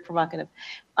talk, very provocative.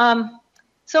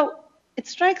 So it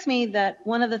strikes me that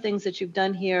one of the things that you've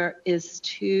done here is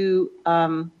to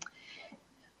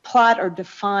plot or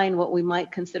define what we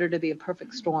might consider to be a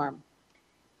perfect storm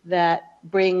that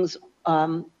brings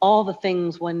all the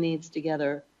things one needs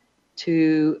together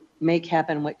to make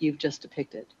happen what you've just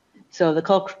depicted. So the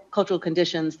cultural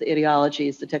conditions, the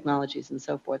ideologies, the technologies, and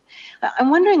so forth. I'm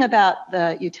wondering about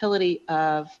the utility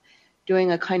of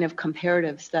doing a kind of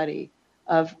comparative study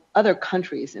of other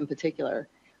countries in particular,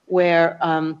 where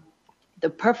the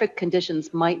perfect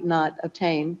conditions might not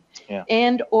obtain,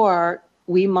 and or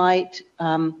we might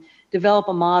develop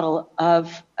a model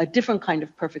of a different kind of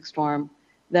perfect storm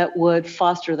that would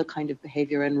foster the kind of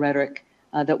behavior and rhetoric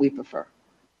that we prefer.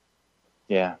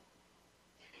 Yeah.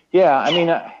 Yeah, I mean,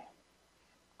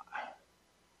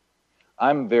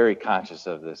 I'm very conscious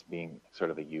of this being sort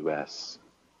of a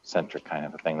US-centric kind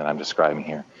of a thing that I'm describing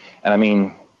here. And I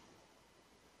mean,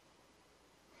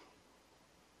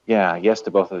 yeah, yes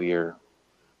to both of your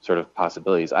sort of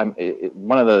possibilities.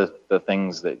 One of the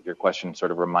things that your question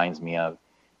sort of reminds me of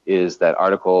is that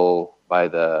article by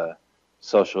the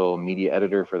social media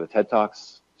editor for the TED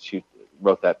Talks. She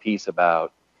wrote that piece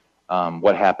about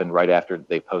what happened right after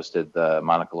they posted the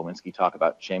Monica Lewinsky talk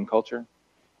about shame culture.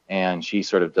 And she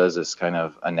sort of does this kind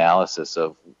of analysis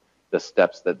of the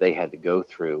steps that they had to go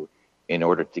through in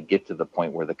order to get to the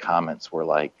point where the comments were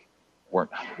like,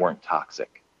 weren't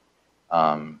toxic.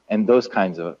 And those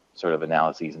kinds of sort of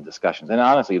analyses and discussions, and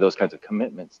honestly, those kinds of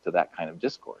commitments to that kind of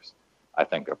discourse, I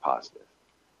think are positive.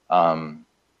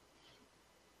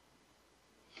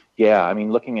 Yeah, I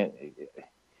mean, looking at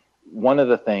one of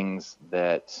the things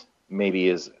that maybe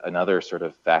is another sort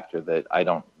of factor that I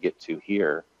don't get to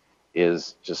here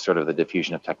is just sort of the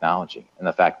diffusion of technology and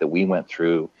the fact that we went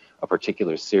through a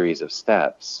particular series of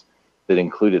steps that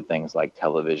included things like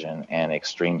television and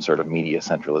extreme sort of media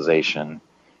centralization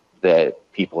that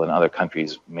people in other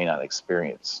countries may not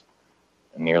experience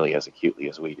nearly as acutely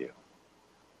as we do.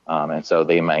 And so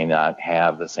they may not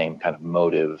have the same kind of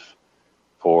motive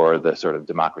for the sort of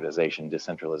democratization,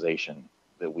 decentralization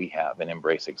that we have in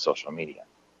embracing social media.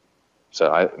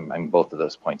 So I mean, both of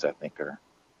those points I think are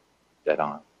dead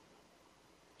on.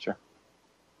 Sure.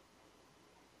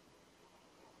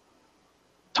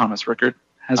 Thomas Rickard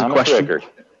has a question. Thomas Rickard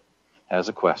has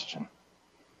a question.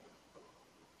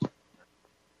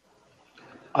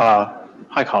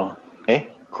 Hi, Collin.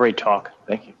 Hey. Great talk.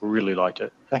 Thank you. Really liked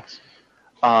it. Thanks.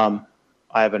 I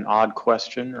have an odd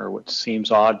question, or what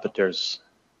seems odd, but there's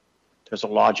a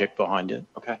logic behind it.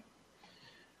 Okay.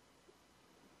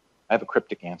 I have a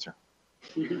cryptic answer.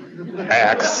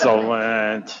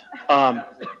 Excellent.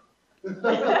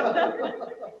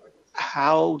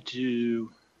 How do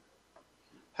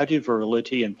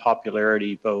virility and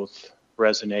popularity both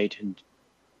resonate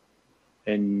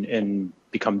and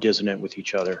become dissonant with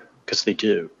each other? Because they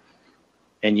do.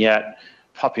 And yet,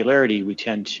 popularity we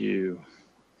tend to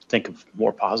think of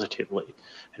more positively,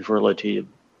 and virility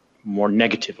more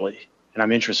negatively. And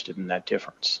I'm interested in that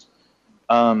difference.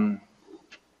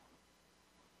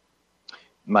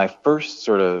 My first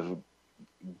sort of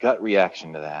gut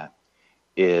reaction to that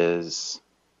is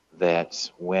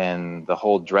that when the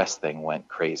whole dress thing went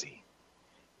crazy,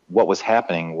 what was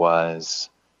happening was,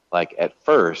 like, at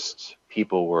first,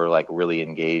 people were like really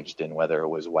engaged in whether it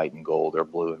was white and gold or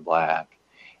blue and black.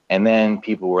 And then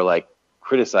people were like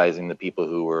criticizing the people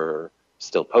who were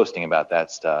still posting about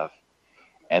that stuff.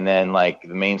 And then like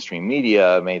the mainstream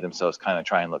media made themselves kind of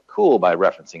try and look cool by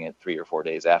referencing it 3 or 4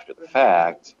 days after the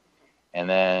fact. And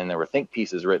then there were think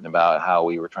pieces written about how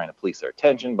we were trying to police their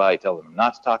attention by telling them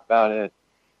not to talk about it.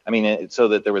 I mean, so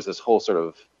that there was this whole sort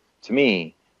of, to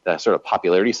me, that sort of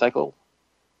popularity cycle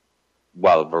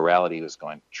while virality was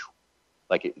going,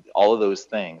 like all of those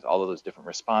things, all of those different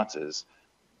responses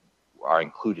are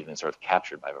included and sort of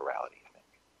captured by virality, I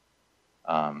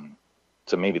think.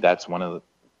 So maybe that's one of the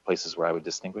places where I would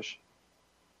distinguish.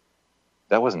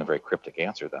 That wasn't a very cryptic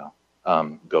answer, though.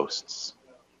 Ghosts.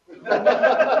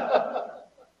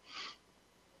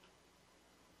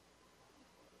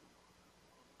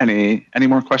 Any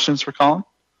more questions for Collin?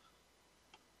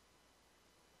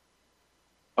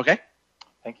 Okay.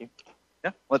 Thank you.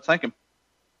 Yeah, let's thank him.